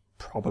is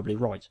probably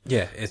right.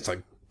 Yeah, it's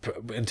like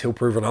until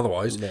proven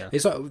otherwise. Yeah.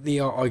 It's like the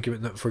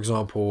argument that, for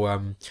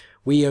example,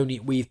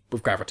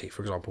 with gravity,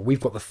 for example, we've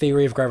got the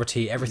theory of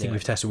gravity, everything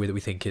we've tested with that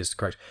we think is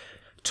correct.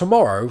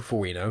 Tomorrow, for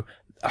we know,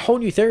 a whole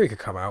new theory could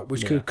come out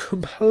which could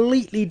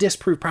completely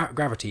disprove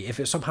gravity if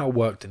it somehow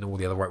worked in all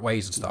the other right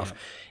ways and stuff.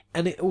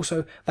 And it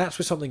also, that's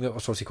with something that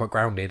was obviously quite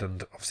grounded,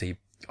 and obviously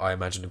I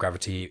imagine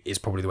gravity is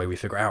probably the way we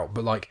figure it out.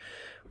 But like,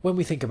 when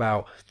we think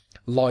about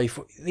life,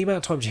 the amount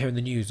of times you hear in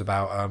the news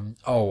about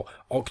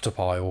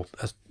octopi or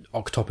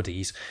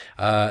octopodes,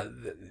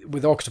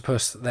 with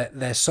octopus,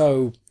 they're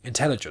so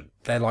intelligent.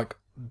 They're like,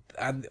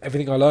 and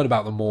everything I learn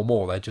about them more and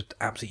more, they're just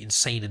absolutely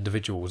insane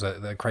individuals.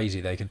 They're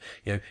crazy. They can,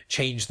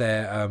 change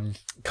their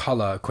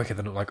color quicker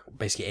than like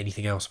basically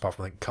anything else apart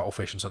from like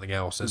cuttlefish and something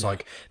else. It's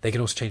like they can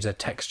also change their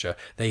texture.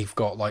 They've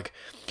got like,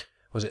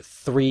 was it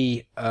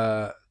three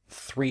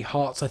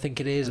hearts, I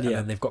think it is, and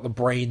then they've got the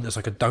brain that's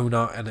like a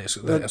donut, and it's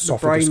the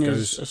esophagus brain goes.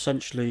 is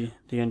essentially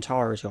the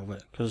entirety of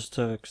it, because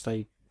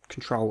they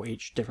control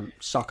each different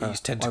sucker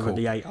over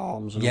the 8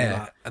 arms and all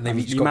that. And they've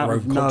each the got amount their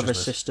of own nervous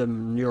consciousness.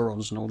 system,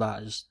 neurons, and all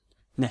that is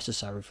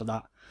necessary for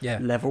that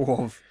level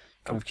of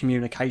kind of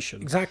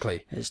communication.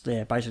 Exactly. It's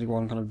basically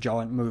one kind of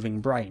giant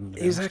moving brain.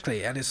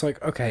 Exactly, and it's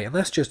like, okay, and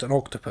that's just an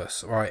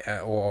octopus, right?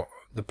 Or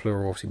the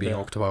plural obviously being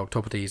octopi,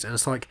 octopodes, and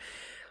it's like,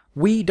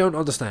 we don't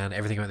understand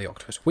everything about the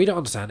octopus. We don't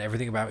understand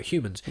everything about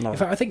humans. No. In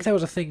fact, I think there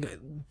was a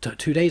thing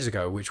 2 days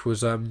ago, which was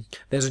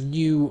there's a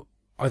new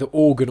either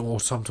organ or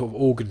some sort of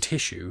organ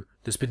tissue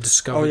that's been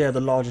discovered. Oh yeah, the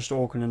largest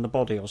organ in the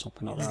body or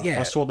something like that. Yeah.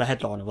 I saw the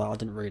headline of that. I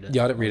didn't read it.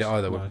 Yeah, I didn't read it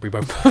either. No. We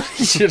both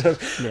probably should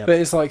have. Yeah. But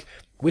it's like,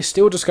 we're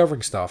still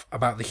discovering stuff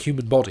about the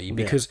human body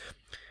because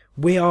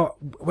we are,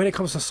 when it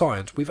comes to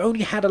science, we've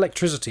only had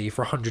electricity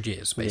for 100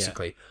 years,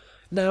 basically.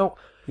 Now,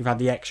 You've had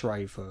the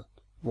X-ray for,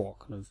 what,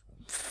 kind of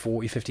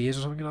 40, 50 years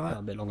or something like that?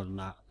 a bit longer than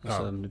that.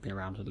 It's been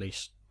around at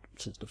least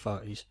since the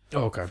 30s.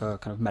 Oh, okay. For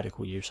kind of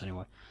medical use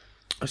anyway.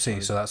 I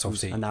see, so that's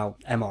obviously... And now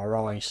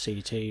MRI,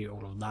 CT,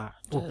 all of that.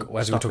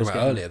 As we were talking about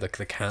earlier,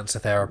 the cancer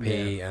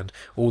therapy and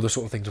all the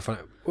sort of things.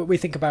 What we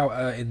think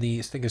about in the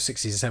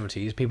 60s and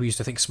 70s, people used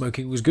to think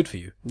smoking was good for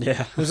you.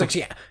 Yeah.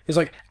 It's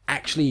like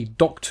actually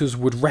doctors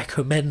would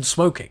recommend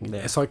smoking.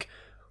 Yeah. It's like,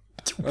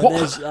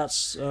 what?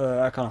 That's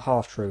a kind of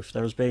half-truth.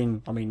 There has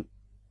been, I mean,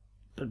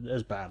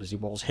 as bad as he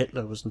was,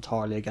 Hitler was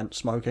entirely against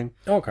smoking.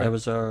 Okay. There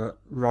was one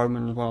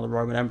of the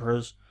Roman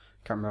emperors,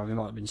 can't remember, he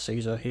might have been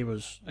Caesar, he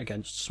was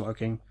against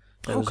smoking.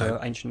 There was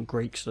ancient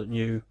Greeks that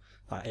knew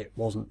that it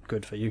wasn't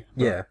good for you.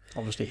 But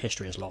obviously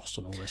history is lost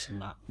and all this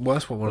and that. Well,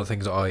 that's one of the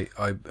things that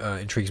I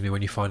intrigues me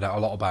when you find out a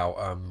lot about,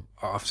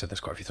 I've said this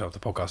quite a few times on the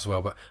podcast as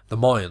well, but the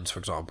Mayans, for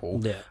example.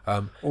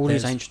 Yeah. All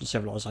these ancient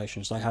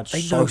civilizations, they had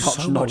they so know much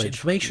so knowledge. much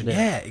information.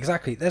 Yeah,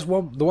 exactly. There's the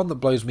one that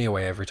blows me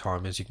away every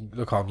time is, you can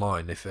look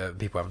online if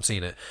people haven't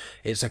seen it.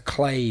 It's a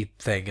clay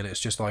thing, and it's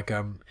just like,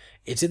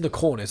 it's in the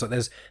corner. It's like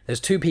there's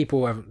two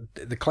people.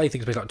 The clay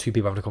thing's basically like two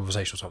people having a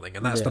conversation or something,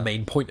 and that's the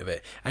main point of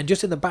it. And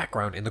just in the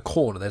background, in the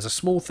corner, there's a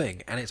small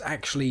thing, and it's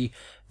actually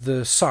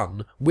the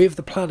sun with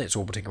the planets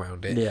orbiting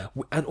around it. Yeah.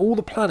 And all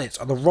the planets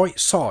are the right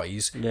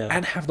size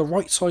and have the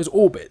right size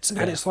orbits.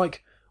 And it's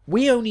like,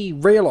 we only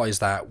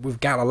realised that with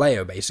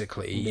Galileo,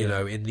 basically,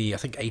 in the, I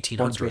think, 1800s.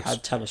 Once we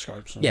had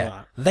telescopes and all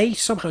that. They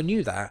somehow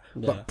knew that,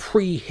 but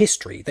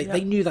pre-history.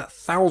 They knew that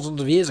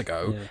thousands of years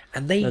ago,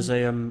 and they... There's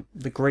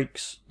the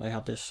Greeks, they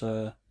had this,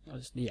 the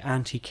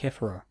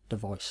Antikythera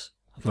device,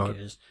 I think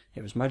it is.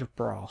 It was made of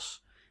brass.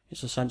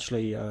 It's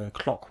essentially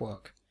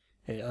clockwork.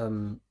 It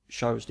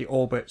shows the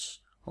orbits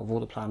of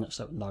all the planets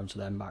that were known to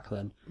them back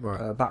then.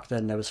 Right. Back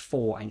then there was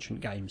 4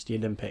 ancient games, the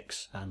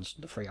Olympics and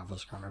the 3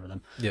 others, I can't remember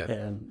them.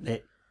 Yeah.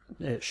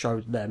 It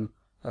showed them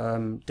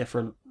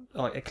different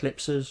like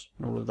eclipses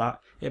and all of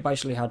that. It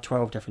basically had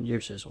 12 different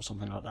uses or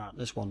something like that,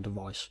 this one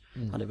device.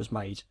 And it was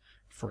made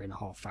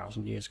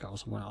 3,500 years ago or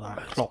something like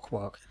that.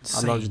 Clockwork.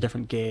 And loads of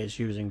different gears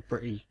using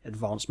pretty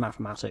advanced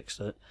mathematics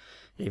that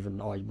even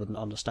I wouldn't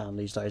understand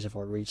these days if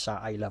I read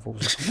SAT A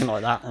levels or something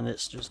like that. And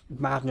it's just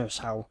madness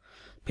how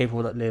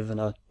people that live in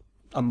a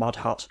mud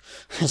hut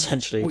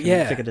essentially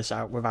can figure this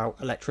out without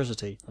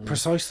electricity. And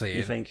precisely.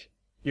 You think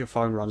your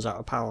phone runs out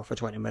of power for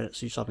 20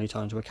 minutes, you suddenly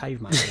turn into a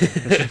caveman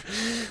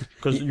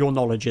because your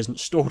knowledge isn't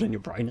stored in your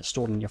brain, it's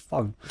stored in your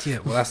phone. Yeah,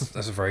 well,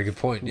 that's a very good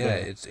point.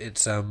 Yeah,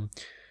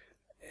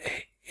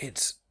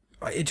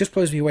 it just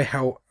blows me away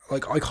how,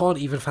 like, I can't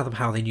even fathom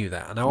how they knew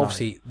that. And now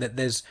obviously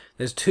there's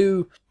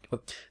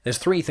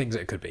 3 things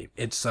that it could be.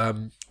 It's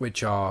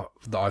which are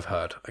that I've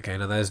heard. Okay,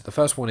 now there's the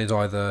first one is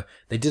either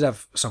they did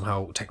have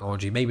somehow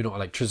technology, maybe not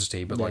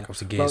electricity, but like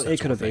obviously gears. Well,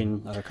 it could have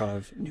been a kind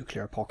of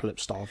nuclear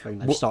apocalypse style thing.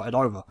 They started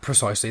over.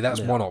 Precisely,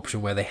 that's one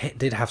option where they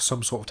did have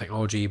some sort of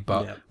technology,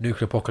 but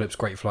nuclear apocalypse,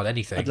 Great Flood,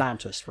 anything.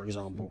 Atlantis, for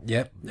example.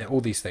 Yeah,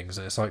 all these things.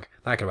 And it's like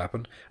that could have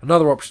happened.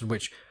 Another option,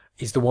 which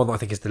is the one that I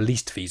think is the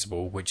least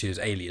feasible, which is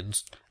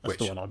aliens. That's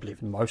the one I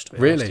believe in most.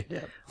 Really?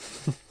 Yeah.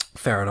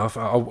 Fair enough.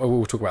 I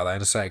will talk about that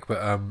in a sec.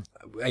 But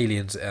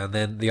aliens, and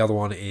then the other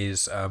one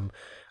is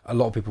a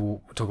lot of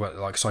people talk about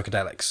like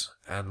psychedelics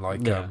and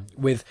like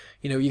with,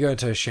 you know, you go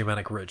into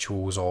shamanic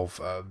rituals of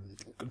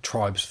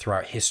tribes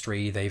throughout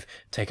history. They've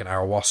taken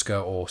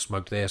ayahuasca or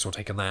smoked this or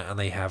taken that, and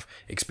they have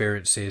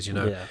experiences. You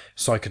know,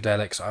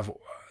 psychedelics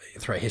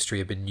throughout history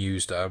have been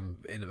used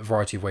in a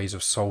variety of ways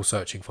of soul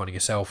searching, finding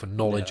yourself, and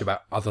knowledge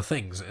about other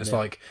things. It's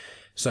like,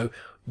 so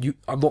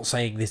I'm not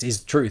saying this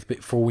is the truth,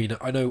 but for all we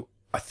know,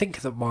 I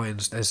think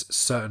that there's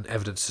certain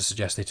evidence to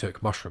suggest they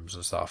took mushrooms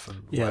and stuff.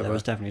 And there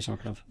was definitely some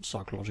kind of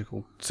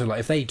psychological. So, like,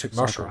 if they took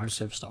mushrooms,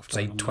 stuff,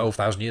 say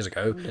 12,000 years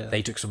ago,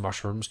 they took some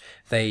mushrooms.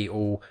 They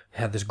all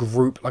had this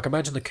group. Like,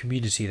 imagine the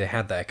community they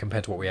had there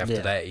compared to what we have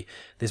today.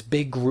 This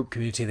big group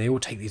community. They all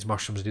take these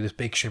mushrooms and do this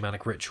big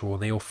shamanic ritual,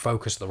 and they all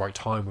focus at the right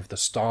time with the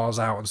stars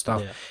out and stuff.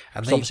 Yeah.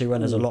 And obviously,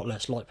 when there's a lot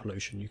less light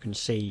pollution, you can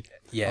see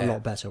a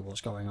lot better what's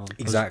going on.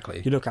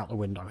 Exactly. You look out the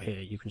window here,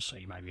 you can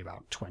see maybe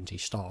about 20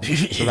 stars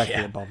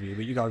directly above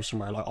you. But you go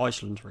somewhere like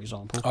Iceland, for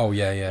example. Oh,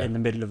 yeah. In the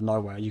middle of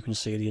nowhere, you can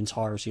see the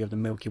entirety of the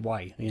Milky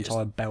Way, the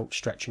entire belt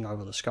stretching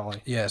over the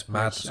sky. Yeah, it's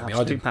madness. I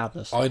mean,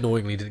 madness. I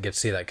annoyingly didn't get to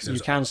see that because it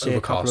was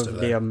overcast over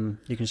there.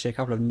 You can see a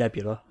couple of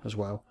nebula as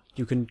well.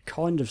 You can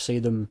kind of see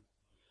them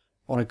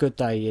on a good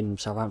day in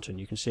Southampton.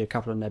 You can see a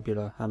couple of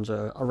nebula, and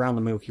around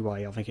the Milky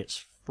Way, I think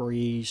it's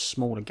 3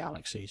 smaller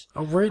galaxies.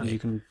 Oh, really? And you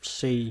can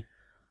see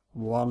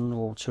 1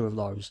 or 2 of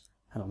those.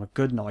 And on a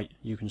good night,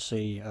 you can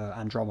see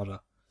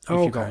Andromeda. If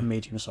you've got a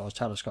medium-sized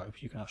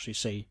telescope, you can actually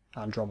see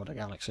Andromeda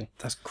Galaxy.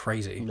 That's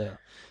crazy. Yeah.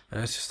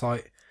 And it's just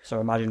like... So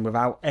imagine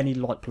without any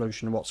light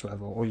pollution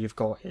whatsoever, all you've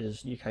got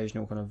is the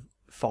occasional kind of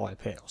fire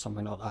pit or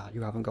something like that.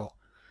 You haven't got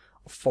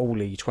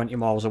Foley 20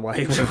 miles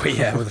away. with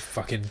the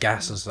fucking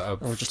gas and stuff.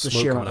 Or just the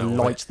sheer amount of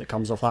light that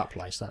comes off that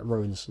place that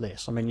ruins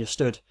this. I mean, you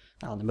stood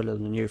out in the middle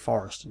of the New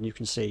Forest and you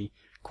can see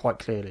quite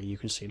clearly, you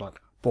can see like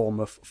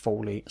Bournemouth,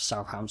 Foley,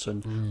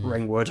 Southampton,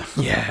 Ringwood.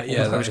 Yeah,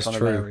 those that kind is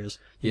true. Of areas.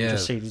 You can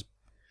just see these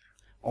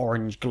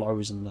orange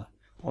glows on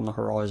the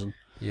horizon.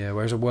 Yeah,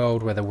 whereas a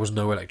world where there was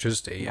no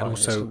electricity, and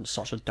also it's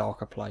such a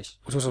darker place.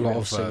 There's also a lot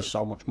of see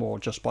so much more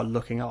just by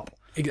looking up.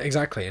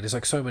 Exactly, and it's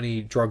like so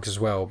many drugs as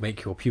well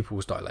make your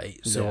pupils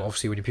dilate. So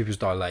obviously, when your pupils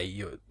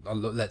dilate,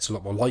 lets a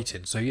lot more light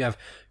in. So you have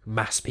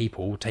mass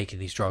people taking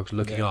these drugs,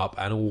 looking up,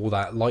 and all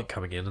that light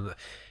coming in, and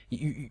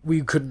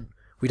we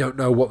don't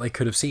know what they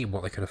could have seen,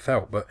 what they could have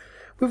felt. But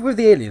with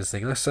the aliens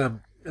thing, let's talk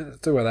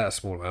about that a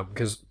small amount,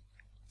 because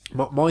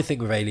my thing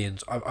with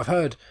aliens, I've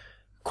heard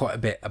quite a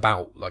bit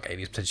about like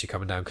aliens potentially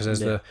coming down,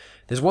 because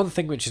there's one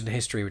thing which is in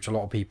history which there's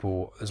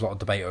a lot of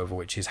debate over,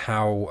 which is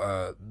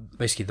how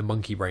basically the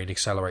monkey brain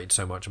accelerated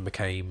so much and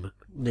became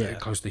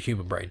close to the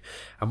human brain.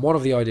 And one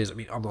of the ideas, I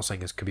mean, I'm not saying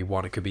this could be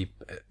one, it could be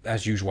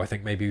as usual. I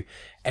think maybe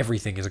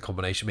everything is a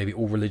combination, maybe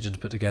all religions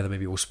put together,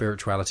 maybe all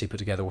spirituality put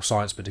together, or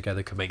science put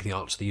together could make the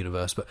answer to the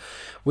universe. But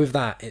with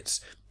that,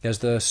 there's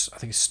this, I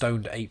think,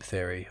 stoned ape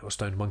theory or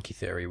stoned monkey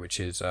theory, which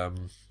is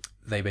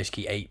they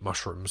basically ate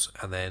mushrooms,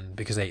 and then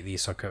because they ate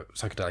these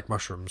psychedelic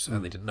mushrooms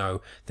and they didn't know,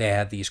 they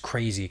had these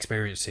crazy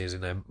experiences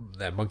in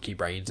their monkey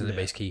brains, and it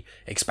basically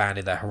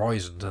expanded their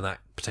horizons, and that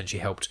potentially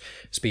helped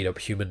speed up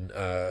human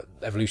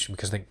evolution,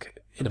 because I think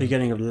the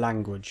beginning of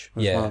language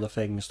was one of the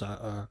things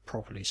that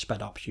properly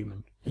sped up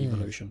human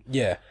evolution.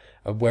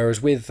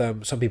 Whereas with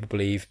some people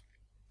believe,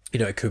 you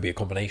know, it could be a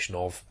combination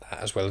of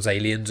that as well as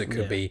aliens. It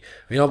could be.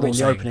 I mean,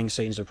 the opening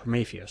scenes of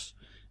Prometheus,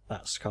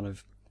 that's kind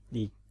of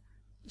the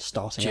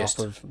starting up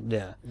of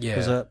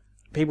because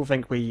people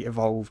think we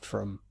evolved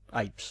from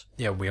apes.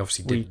 We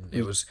obviously didn't.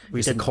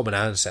 It's a common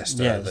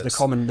ancestor.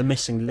 The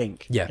missing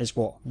link is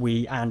what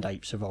we and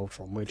apes evolved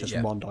from. We're just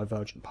one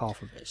divergent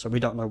path of it, so we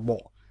don't know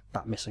what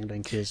that missing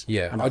link is.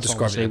 And I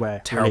describe it in a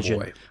terrible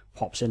way.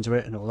 Pops into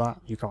it and all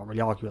that. You can't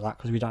really argue with that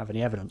because we don't have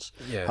any evidence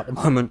at the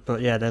moment.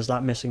 But there's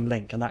that missing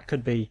link, and that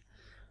could be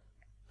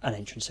an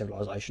ancient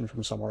civilization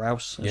from somewhere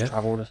else that's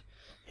travelled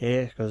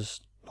here, because,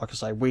 like I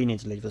say, we need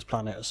to leave this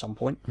planet at some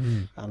point.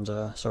 And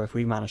so if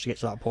we manage to get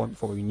to that point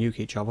before we nuke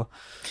each other,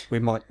 we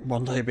might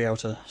one day be able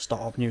to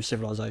start up new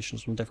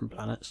civilizations from different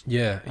planets.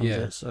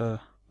 It's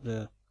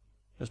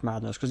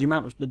madness, because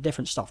the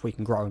different stuff we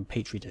can grow in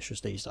petri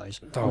dishes these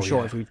days. I'm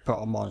sure if we put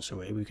our minds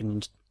to it, we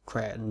can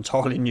create an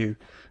entirely new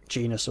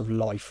genus of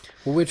life.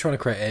 Well, we're trying to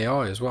create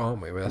AI as well,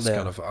 aren't we? That's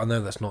kind of, I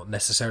know that's not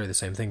necessarily the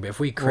same thing, but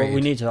if we create... Well,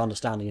 we need to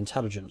understand the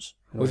intelligence.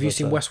 Have you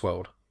seen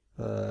Westworld?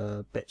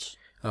 Bits.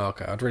 Oh,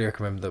 okay. I'd really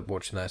recommend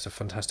watching that. It's a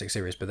fantastic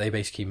series, but they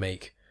basically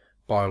make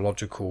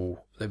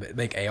biological... They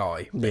make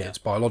AI, but it's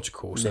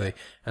biological. So and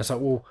it's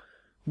like, well,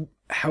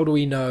 how do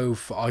we know,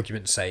 for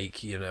argument's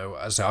sake, you know,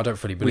 as I don't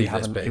fully believe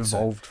this, but it's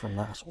evolved from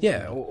that.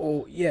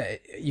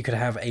 You could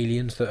have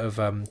aliens that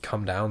have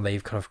come down.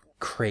 They've kind of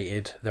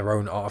created their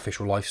own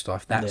artificial life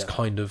stuff. That's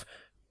kind of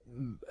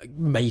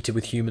mated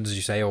with humans, as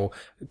you say, or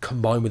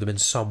combined with them in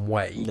some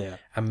way,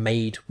 and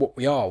made what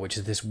we are, which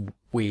is this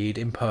weird,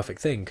 imperfect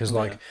thing. Because,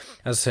 like,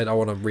 as I said, I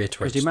want to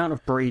reiterate, the amount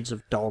of breeds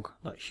of dog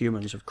that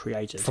humans have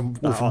created from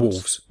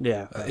wolves.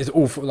 It's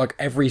all like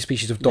every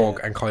species of dog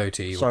and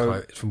coyote, or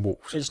coyote from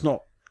wolves. It's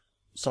not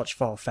such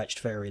far-fetched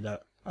theory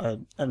that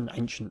an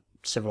ancient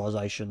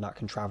civilization that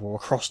can travel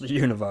across the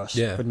universe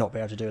would not be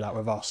able to do that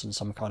with us and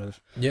some kind of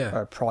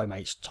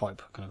primates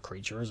type kind of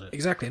creature, is it?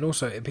 Exactly. And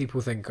also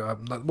people think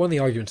like one of the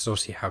arguments is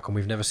obviously how come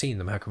we've never seen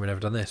them, how come we've never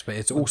done this, but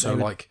it's also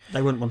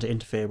they wouldn't want to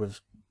interfere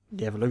with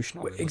the evolution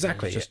of it.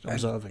 Exactly. Just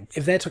observing.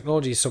 If their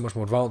technology is so much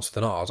more advanced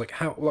than ours, like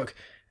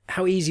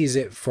how easy is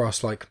it for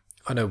us, like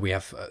I know we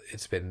have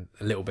it's been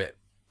a little bit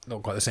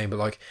not quite the same, but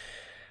like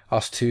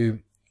us to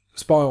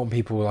spy on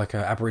people like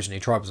Aborigine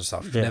tribes and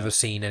stuff who've never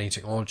seen any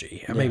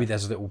technology, and maybe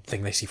there's a little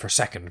thing they see for a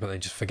second but they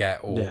just forget,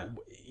 or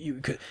you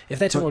could, if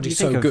their technology is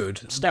so good,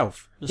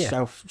 stealth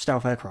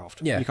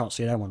aircraft, you can't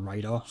see them on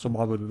radar, so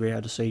why would we be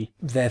able to see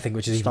their thing,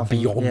 which is even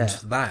beyond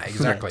that?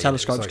 Exactly.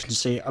 Telescopes can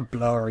see a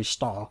blurry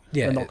star,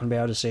 they're not going to be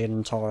able to see an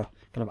entire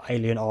kind of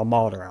alien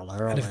armada out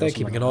there, and if they're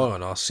keeping an eye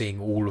on us, seeing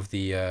all of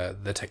the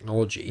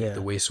technology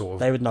that we're sort of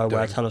they would know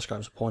where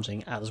telescopes are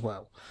pointing at as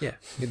well.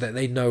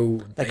 They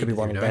know there could be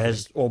one of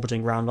theirs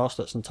orbiting around us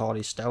that's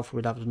entirely stealth.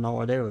 We'd have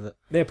no idea of it.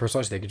 Yeah,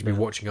 precisely. They could be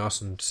watching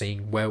us and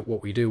seeing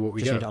what we do, what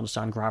we just go. Need to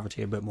understand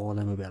gravity a bit more, and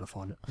then we'll be able to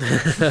find it.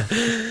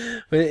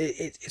 But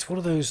it's one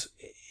of those.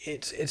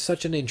 It's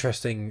such an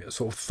interesting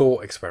sort of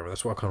thought experiment.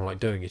 That's what I kind of like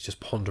doing, is just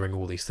pondering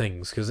all these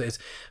things, because it's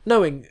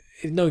knowing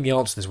the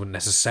answer to this wouldn't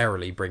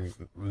necessarily bring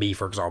me,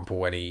 for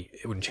example, it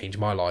wouldn't change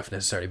my life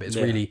necessarily, but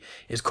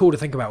it's cool to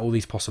think about all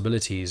these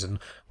possibilities and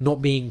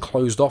not being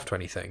closed off to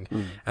anything.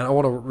 And I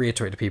want to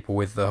reiterate to people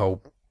with the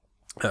whole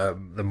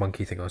the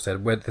monkey thing I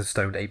said, with the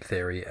stoned ape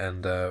theory,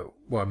 and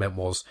what I meant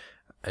was,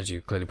 as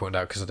you clearly pointed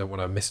out, because I don't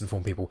want to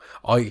misinform people,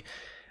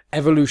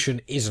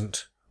 evolution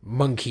isn't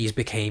monkeys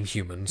became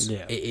humans.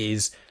 It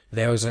is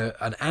there was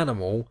an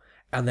animal,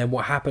 and then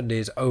what happened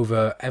is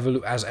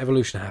as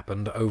evolution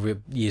happened over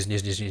years and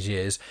years and years and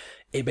years,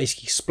 it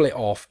basically split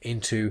off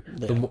into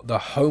the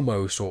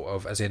Homo, sort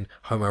of, as in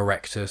Homo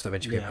erectus, that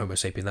eventually became Homo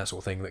sapien, that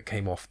sort of thing, that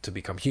came off to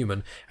become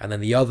human, and then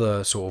the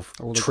other sort of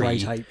all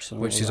tree, the apes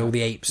which is all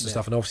the apes and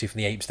stuff, and obviously from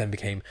the apes then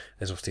became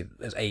there's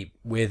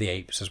we're the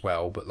apes as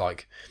well, but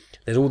like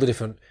there's all the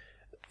different.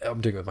 I'm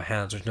doing it with my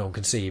hands, which no one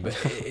can see, but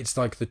it's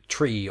like the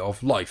tree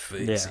of life.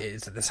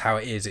 That's how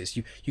it is. It's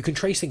you can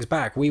trace things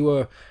back. We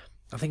were,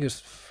 I think it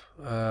was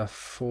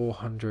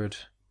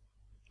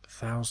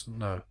 400,000.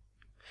 No,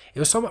 it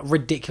was somewhat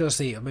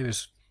ridiculously. Maybe it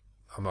was.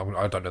 I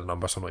don't know the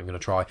number, so I'm not even going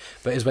to try.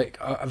 But it's like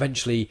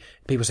eventually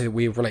people say that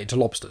we're related to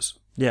lobsters.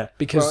 Yeah,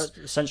 because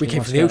essentially we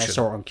came from the ocean. I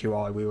saw it on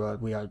QI.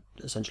 We are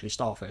essentially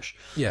starfish.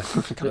 Yeah,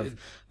 kind of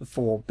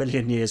 4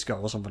 billion years ago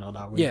or something like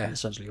that. We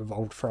essentially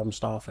evolved from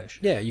starfish.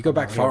 Yeah, you go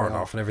back far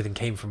enough, and everything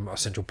came from a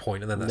central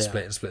point, and then that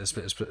split and split and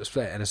split and split and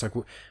split. And it's like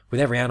with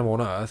every animal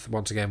on Earth,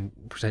 once again,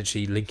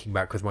 potentially linking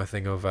back with my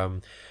thing of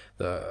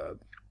the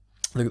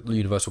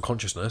universal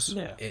consciousness.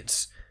 Yeah,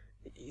 it's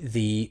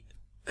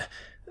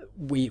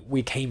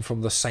we came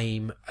from the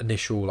same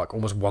initial, like,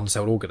 almost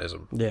one-celled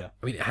organism. Yeah.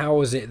 I mean,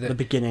 how is it that... The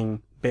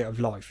beginning bit of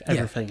life,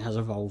 everything has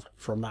evolved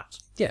from that.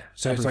 Yeah,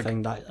 so everything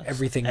it's like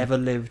everything... ever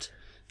lived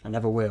and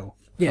ever will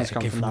has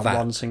come from that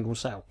one single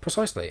cell.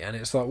 Precisely, and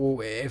it's like, well,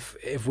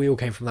 if we all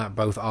came from that,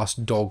 both us,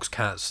 dogs,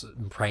 cats,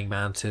 praying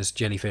mantis,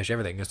 jellyfish,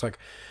 everything, it's like,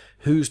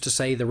 who's to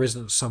say there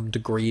isn't some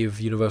degree of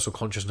universal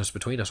consciousness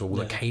between us all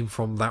that came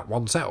from that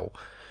one cell?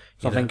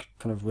 So I think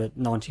kind of we're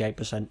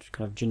 98%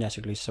 kind of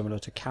genetically similar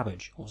to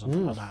cabbage or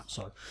something like that.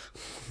 So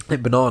I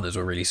think bananas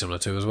are really similar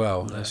to as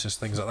well. Yeah. It's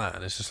just things like that,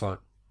 and it's just like,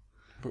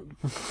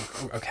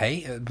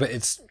 okay, but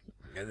it's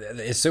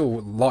still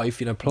life,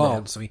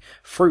 plants. Yeah. I mean,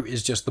 fruit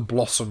is just the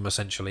blossom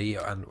essentially,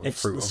 and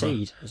it's fruit the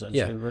seed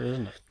essentially, really,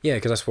 isn't it? Yeah,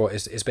 because that's what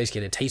it's basically,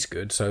 and it tastes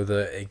good, so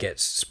that it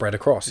gets spread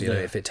across. You know,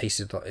 if it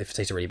tasted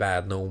really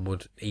bad, no one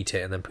would eat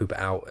it and then poop it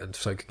out, and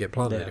so it could get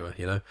planted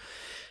anywhere.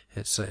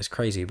 It's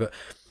crazy, but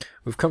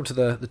we've come to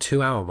the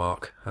 2 hour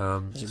mark.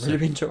 Has it really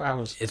been 2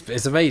 hours?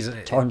 It's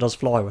amazing. Time does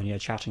fly when you're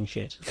chatting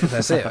shit.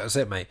 That's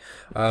it, mate.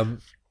 I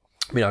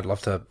mean, I'd love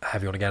to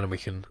have you on again, and we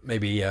can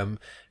maybe in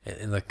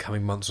the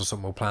coming months or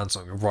something, we'll plan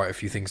something, write a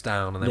few things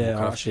down, and then we'll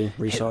I'll actually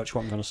research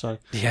what I'm going to say.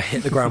 Yeah,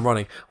 hit the ground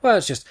running. Well,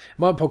 it's just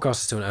my podcast is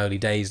still in early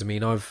days. I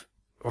mean, I've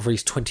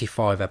released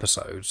 25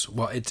 episodes.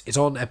 Well, it's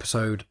on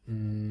episode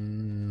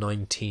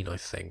 19, I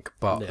think,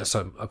 but there's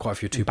quite a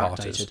few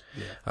two-parters.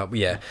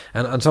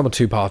 And some are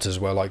two-parters as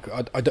well. Like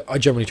I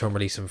generally try and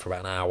release them for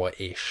about an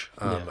hour-ish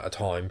at a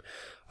time,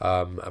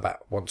 about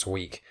once a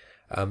week.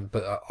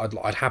 But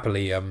I'd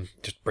happily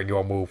just bring you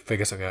on. We'll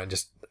figure something out, and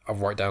I'll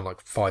write down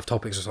like 5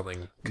 topics or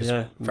something,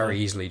 because very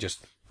easily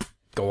just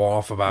go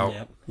off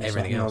about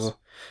everything else.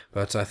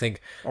 But I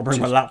think I'll bring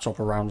my laptop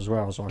around as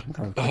well, so I can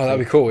kind of that'd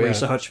be cool.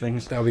 Research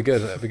things. That'd be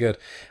good.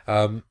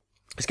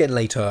 It's getting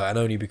later, and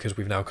only because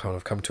we've now kind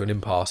of come to an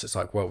impasse. It's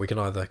like, well, we can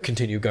either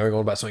continue going on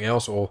about something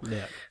else, or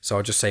so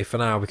I'll just say for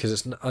now, because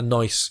it's a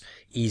nice,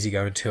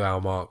 easygoing 2 hour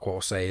mark. What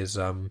I'll say is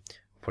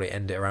probably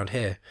end it around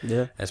here.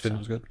 Yeah,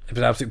 sounds good. It's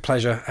been an absolute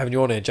pleasure having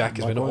you on here, Jack.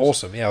 It's been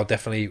awesome. Yeah, I'll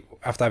definitely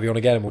have to have you on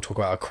again, and we'll talk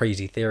about our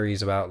crazy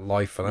theories about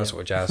life and that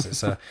sort of jazz.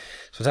 It's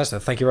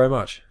fantastic. Thank you very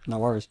much. No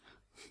worries.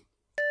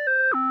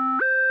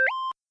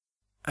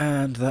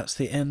 And that's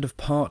the end of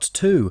part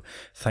 2.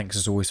 Thanks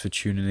as always for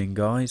tuning in,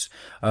 guys.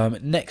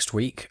 Next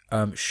week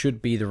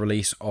should be the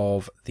release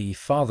of the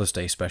Father's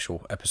Day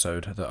special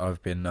episode that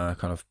I've been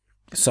kind of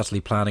subtly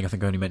planning. I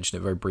think I only mentioned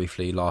it very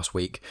briefly last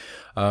week.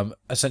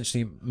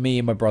 Essentially, me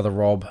and my brother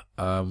Rob,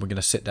 we're going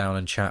to sit down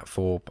and chat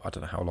for, I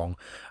don't know how long,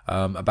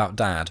 about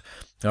Dad.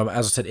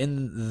 As I said,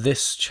 in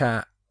this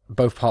chat,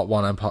 both part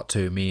 1 and part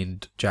 2, me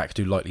and Jack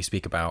do lightly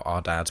speak about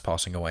our dads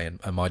passing away,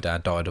 and my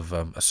dad died of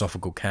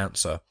esophageal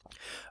cancer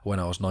when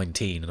I was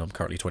 19, and I'm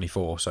currently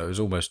 24, so it was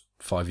almost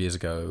 5 years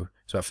ago.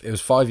 So it was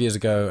 5 years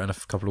ago and a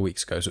couple of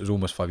weeks ago, so it was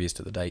almost 5 years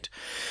to the date.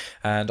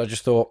 And I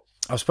just thought,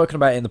 I've spoken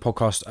about it in the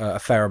podcast a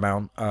fair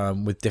amount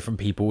with different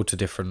people to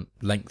different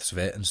lengths of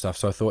it and stuff,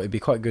 so I thought it'd be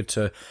quite good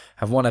to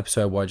have one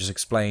episode where I just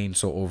explain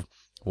sort of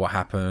what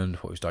happened,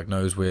 what he was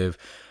diagnosed with,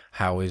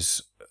 how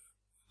his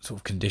sort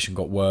of condition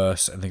got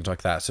worse and things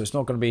like that. So it's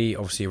not going to be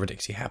obviously a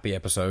ridiculously happy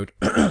episode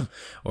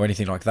or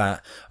anything like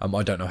that.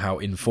 I don't know how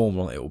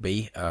informal it will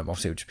be.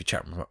 Obviously it will just be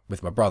chatting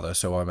with my brother,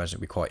 so I imagine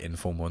it'll be quite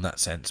informal in that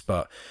sense,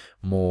 but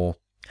more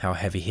how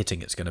heavy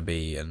hitting it's going to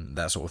be and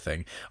that sort of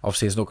thing.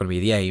 Obviously it's not going to be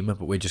the aim,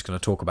 but we're just going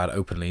to talk about it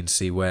openly and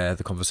see where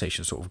the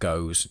conversation sort of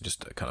goes.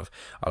 Just kind of,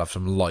 I'll have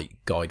some light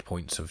guide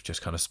points of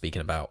just kind of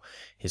speaking about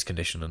his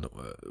condition and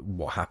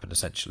what happened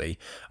essentially.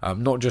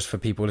 Not just for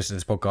people listening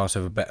to this podcast to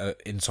have a better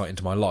insight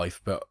into my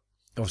life, but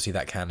obviously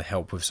that can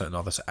help with certain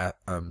other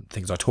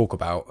things I talk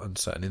about and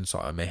certain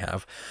insight I may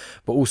have,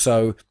 but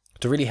also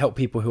to really help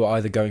people who are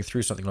either going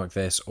through something like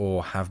this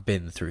or have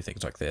been through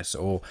things like this,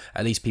 or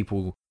at least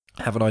people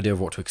have an idea of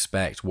what to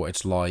expect, what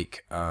it's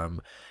like,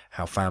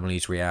 how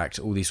families react,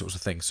 all these sorts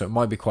of things. So it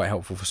might be quite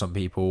helpful for some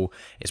people.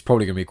 It's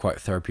probably going to be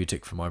quite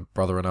therapeutic for my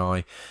brother and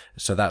I.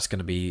 So that's going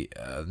to be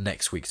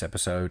next week's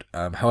episode.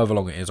 However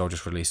long it is, I'll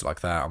just release it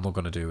like that. I'm not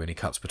going to do any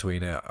cuts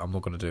between it. I'm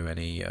not going to do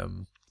any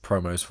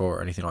promos for it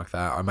or anything like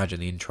that. I imagine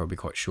the intro will be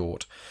quite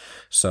short.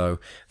 So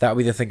that'll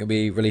be the thing that'll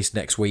be released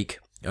next week.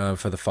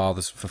 For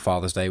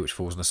Father's Day, which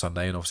falls on a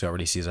Sunday, and obviously I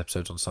release these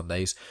episodes on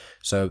Sundays,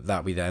 so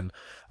that'll be then.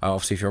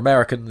 Obviously, if you're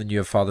American, then you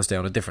have Father's Day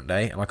on a different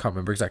day, and I can't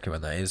remember exactly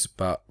when that is,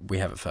 but we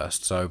have it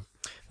first. So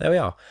there we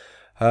are.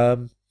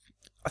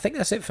 I think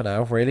that's it for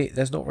now. Really,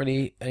 there's not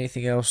really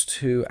anything else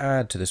to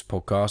add to this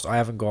podcast. I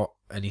haven't got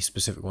any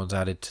specific ones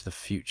added to the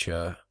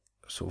future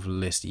sort of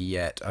list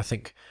yet. I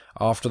think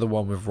after the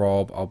one with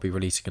Rob, I'll be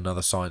releasing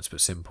another Science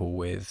But Simple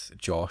with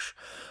Josh.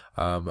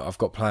 I've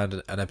got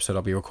planned an episode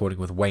I'll be recording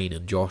with Wayne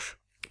and Josh.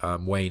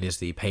 Wayne is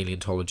the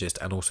paleontologist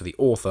and also the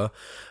author,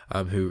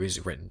 who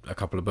has written a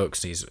couple of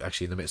books, and he's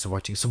actually in the midst of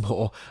writing some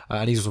more,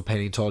 and he's also a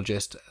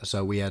paleontologist.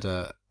 So we had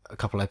a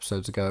couple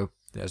episodes ago,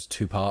 there's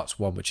 2 parts,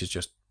 one which is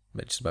just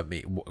about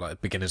me, like a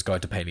beginner's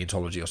guide to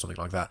paleontology or something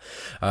like that,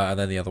 and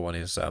then the other one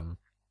is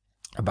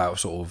about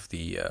sort of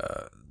the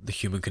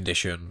human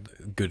condition,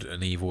 good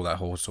and evil, that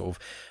whole sort of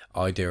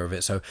idea of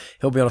it. So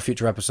he'll be on a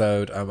future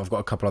episode. I've got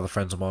a couple other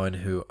friends of mine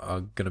who are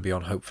going to be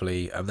on,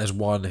 hopefully. There's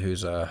one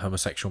who's a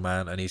homosexual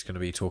man, and he's going to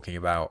be talking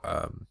about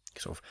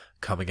sort of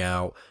coming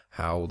out,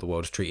 how the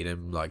world's treated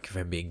him, like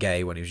him being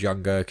gay when he was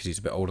younger, because he's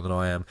a bit older than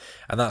I am,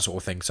 and that sort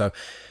of thing. So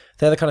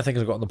they're the kind of things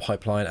I've got on the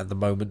pipeline at the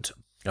moment.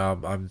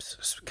 I'm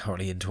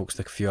currently in talks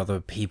with a few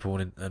other people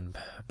and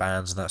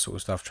bands and that sort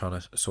of stuff,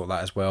 trying to sort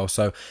that as well.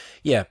 So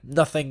yeah,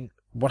 nothing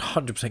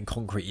 100%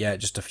 concrete yet,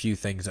 just a few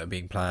things that are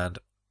being planned.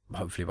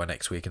 Hopefully by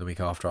next week and the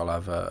week after I'll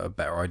have a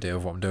better idea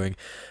of what I'm doing.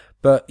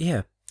 But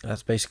yeah,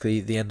 that's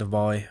basically the end of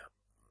my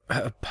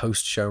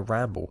post-show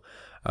ramble.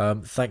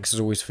 Thanks as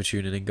always for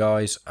tuning in,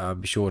 guys.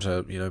 Be sure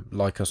to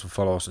like us and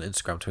follow us on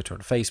Instagram, Twitter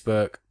and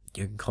Facebook.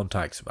 You can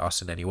contact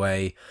us in any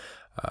way.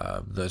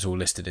 That's all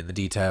listed in the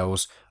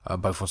details,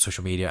 both on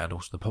social media and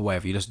also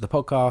wherever you listen to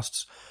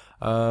podcasts.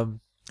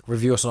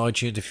 Review us on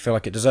iTunes if you feel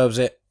like it deserves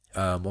it.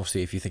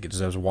 Obviously, if you think it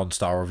deserves a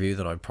 1-star review,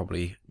 then I'd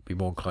probably be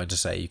more inclined to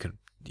say you can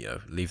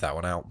leave that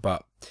one out.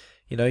 But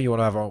you want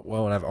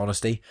to have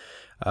honesty.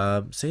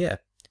 So yeah,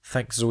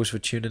 thanks as always for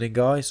tuning in,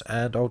 guys,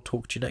 and I'll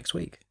talk to you next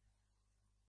week.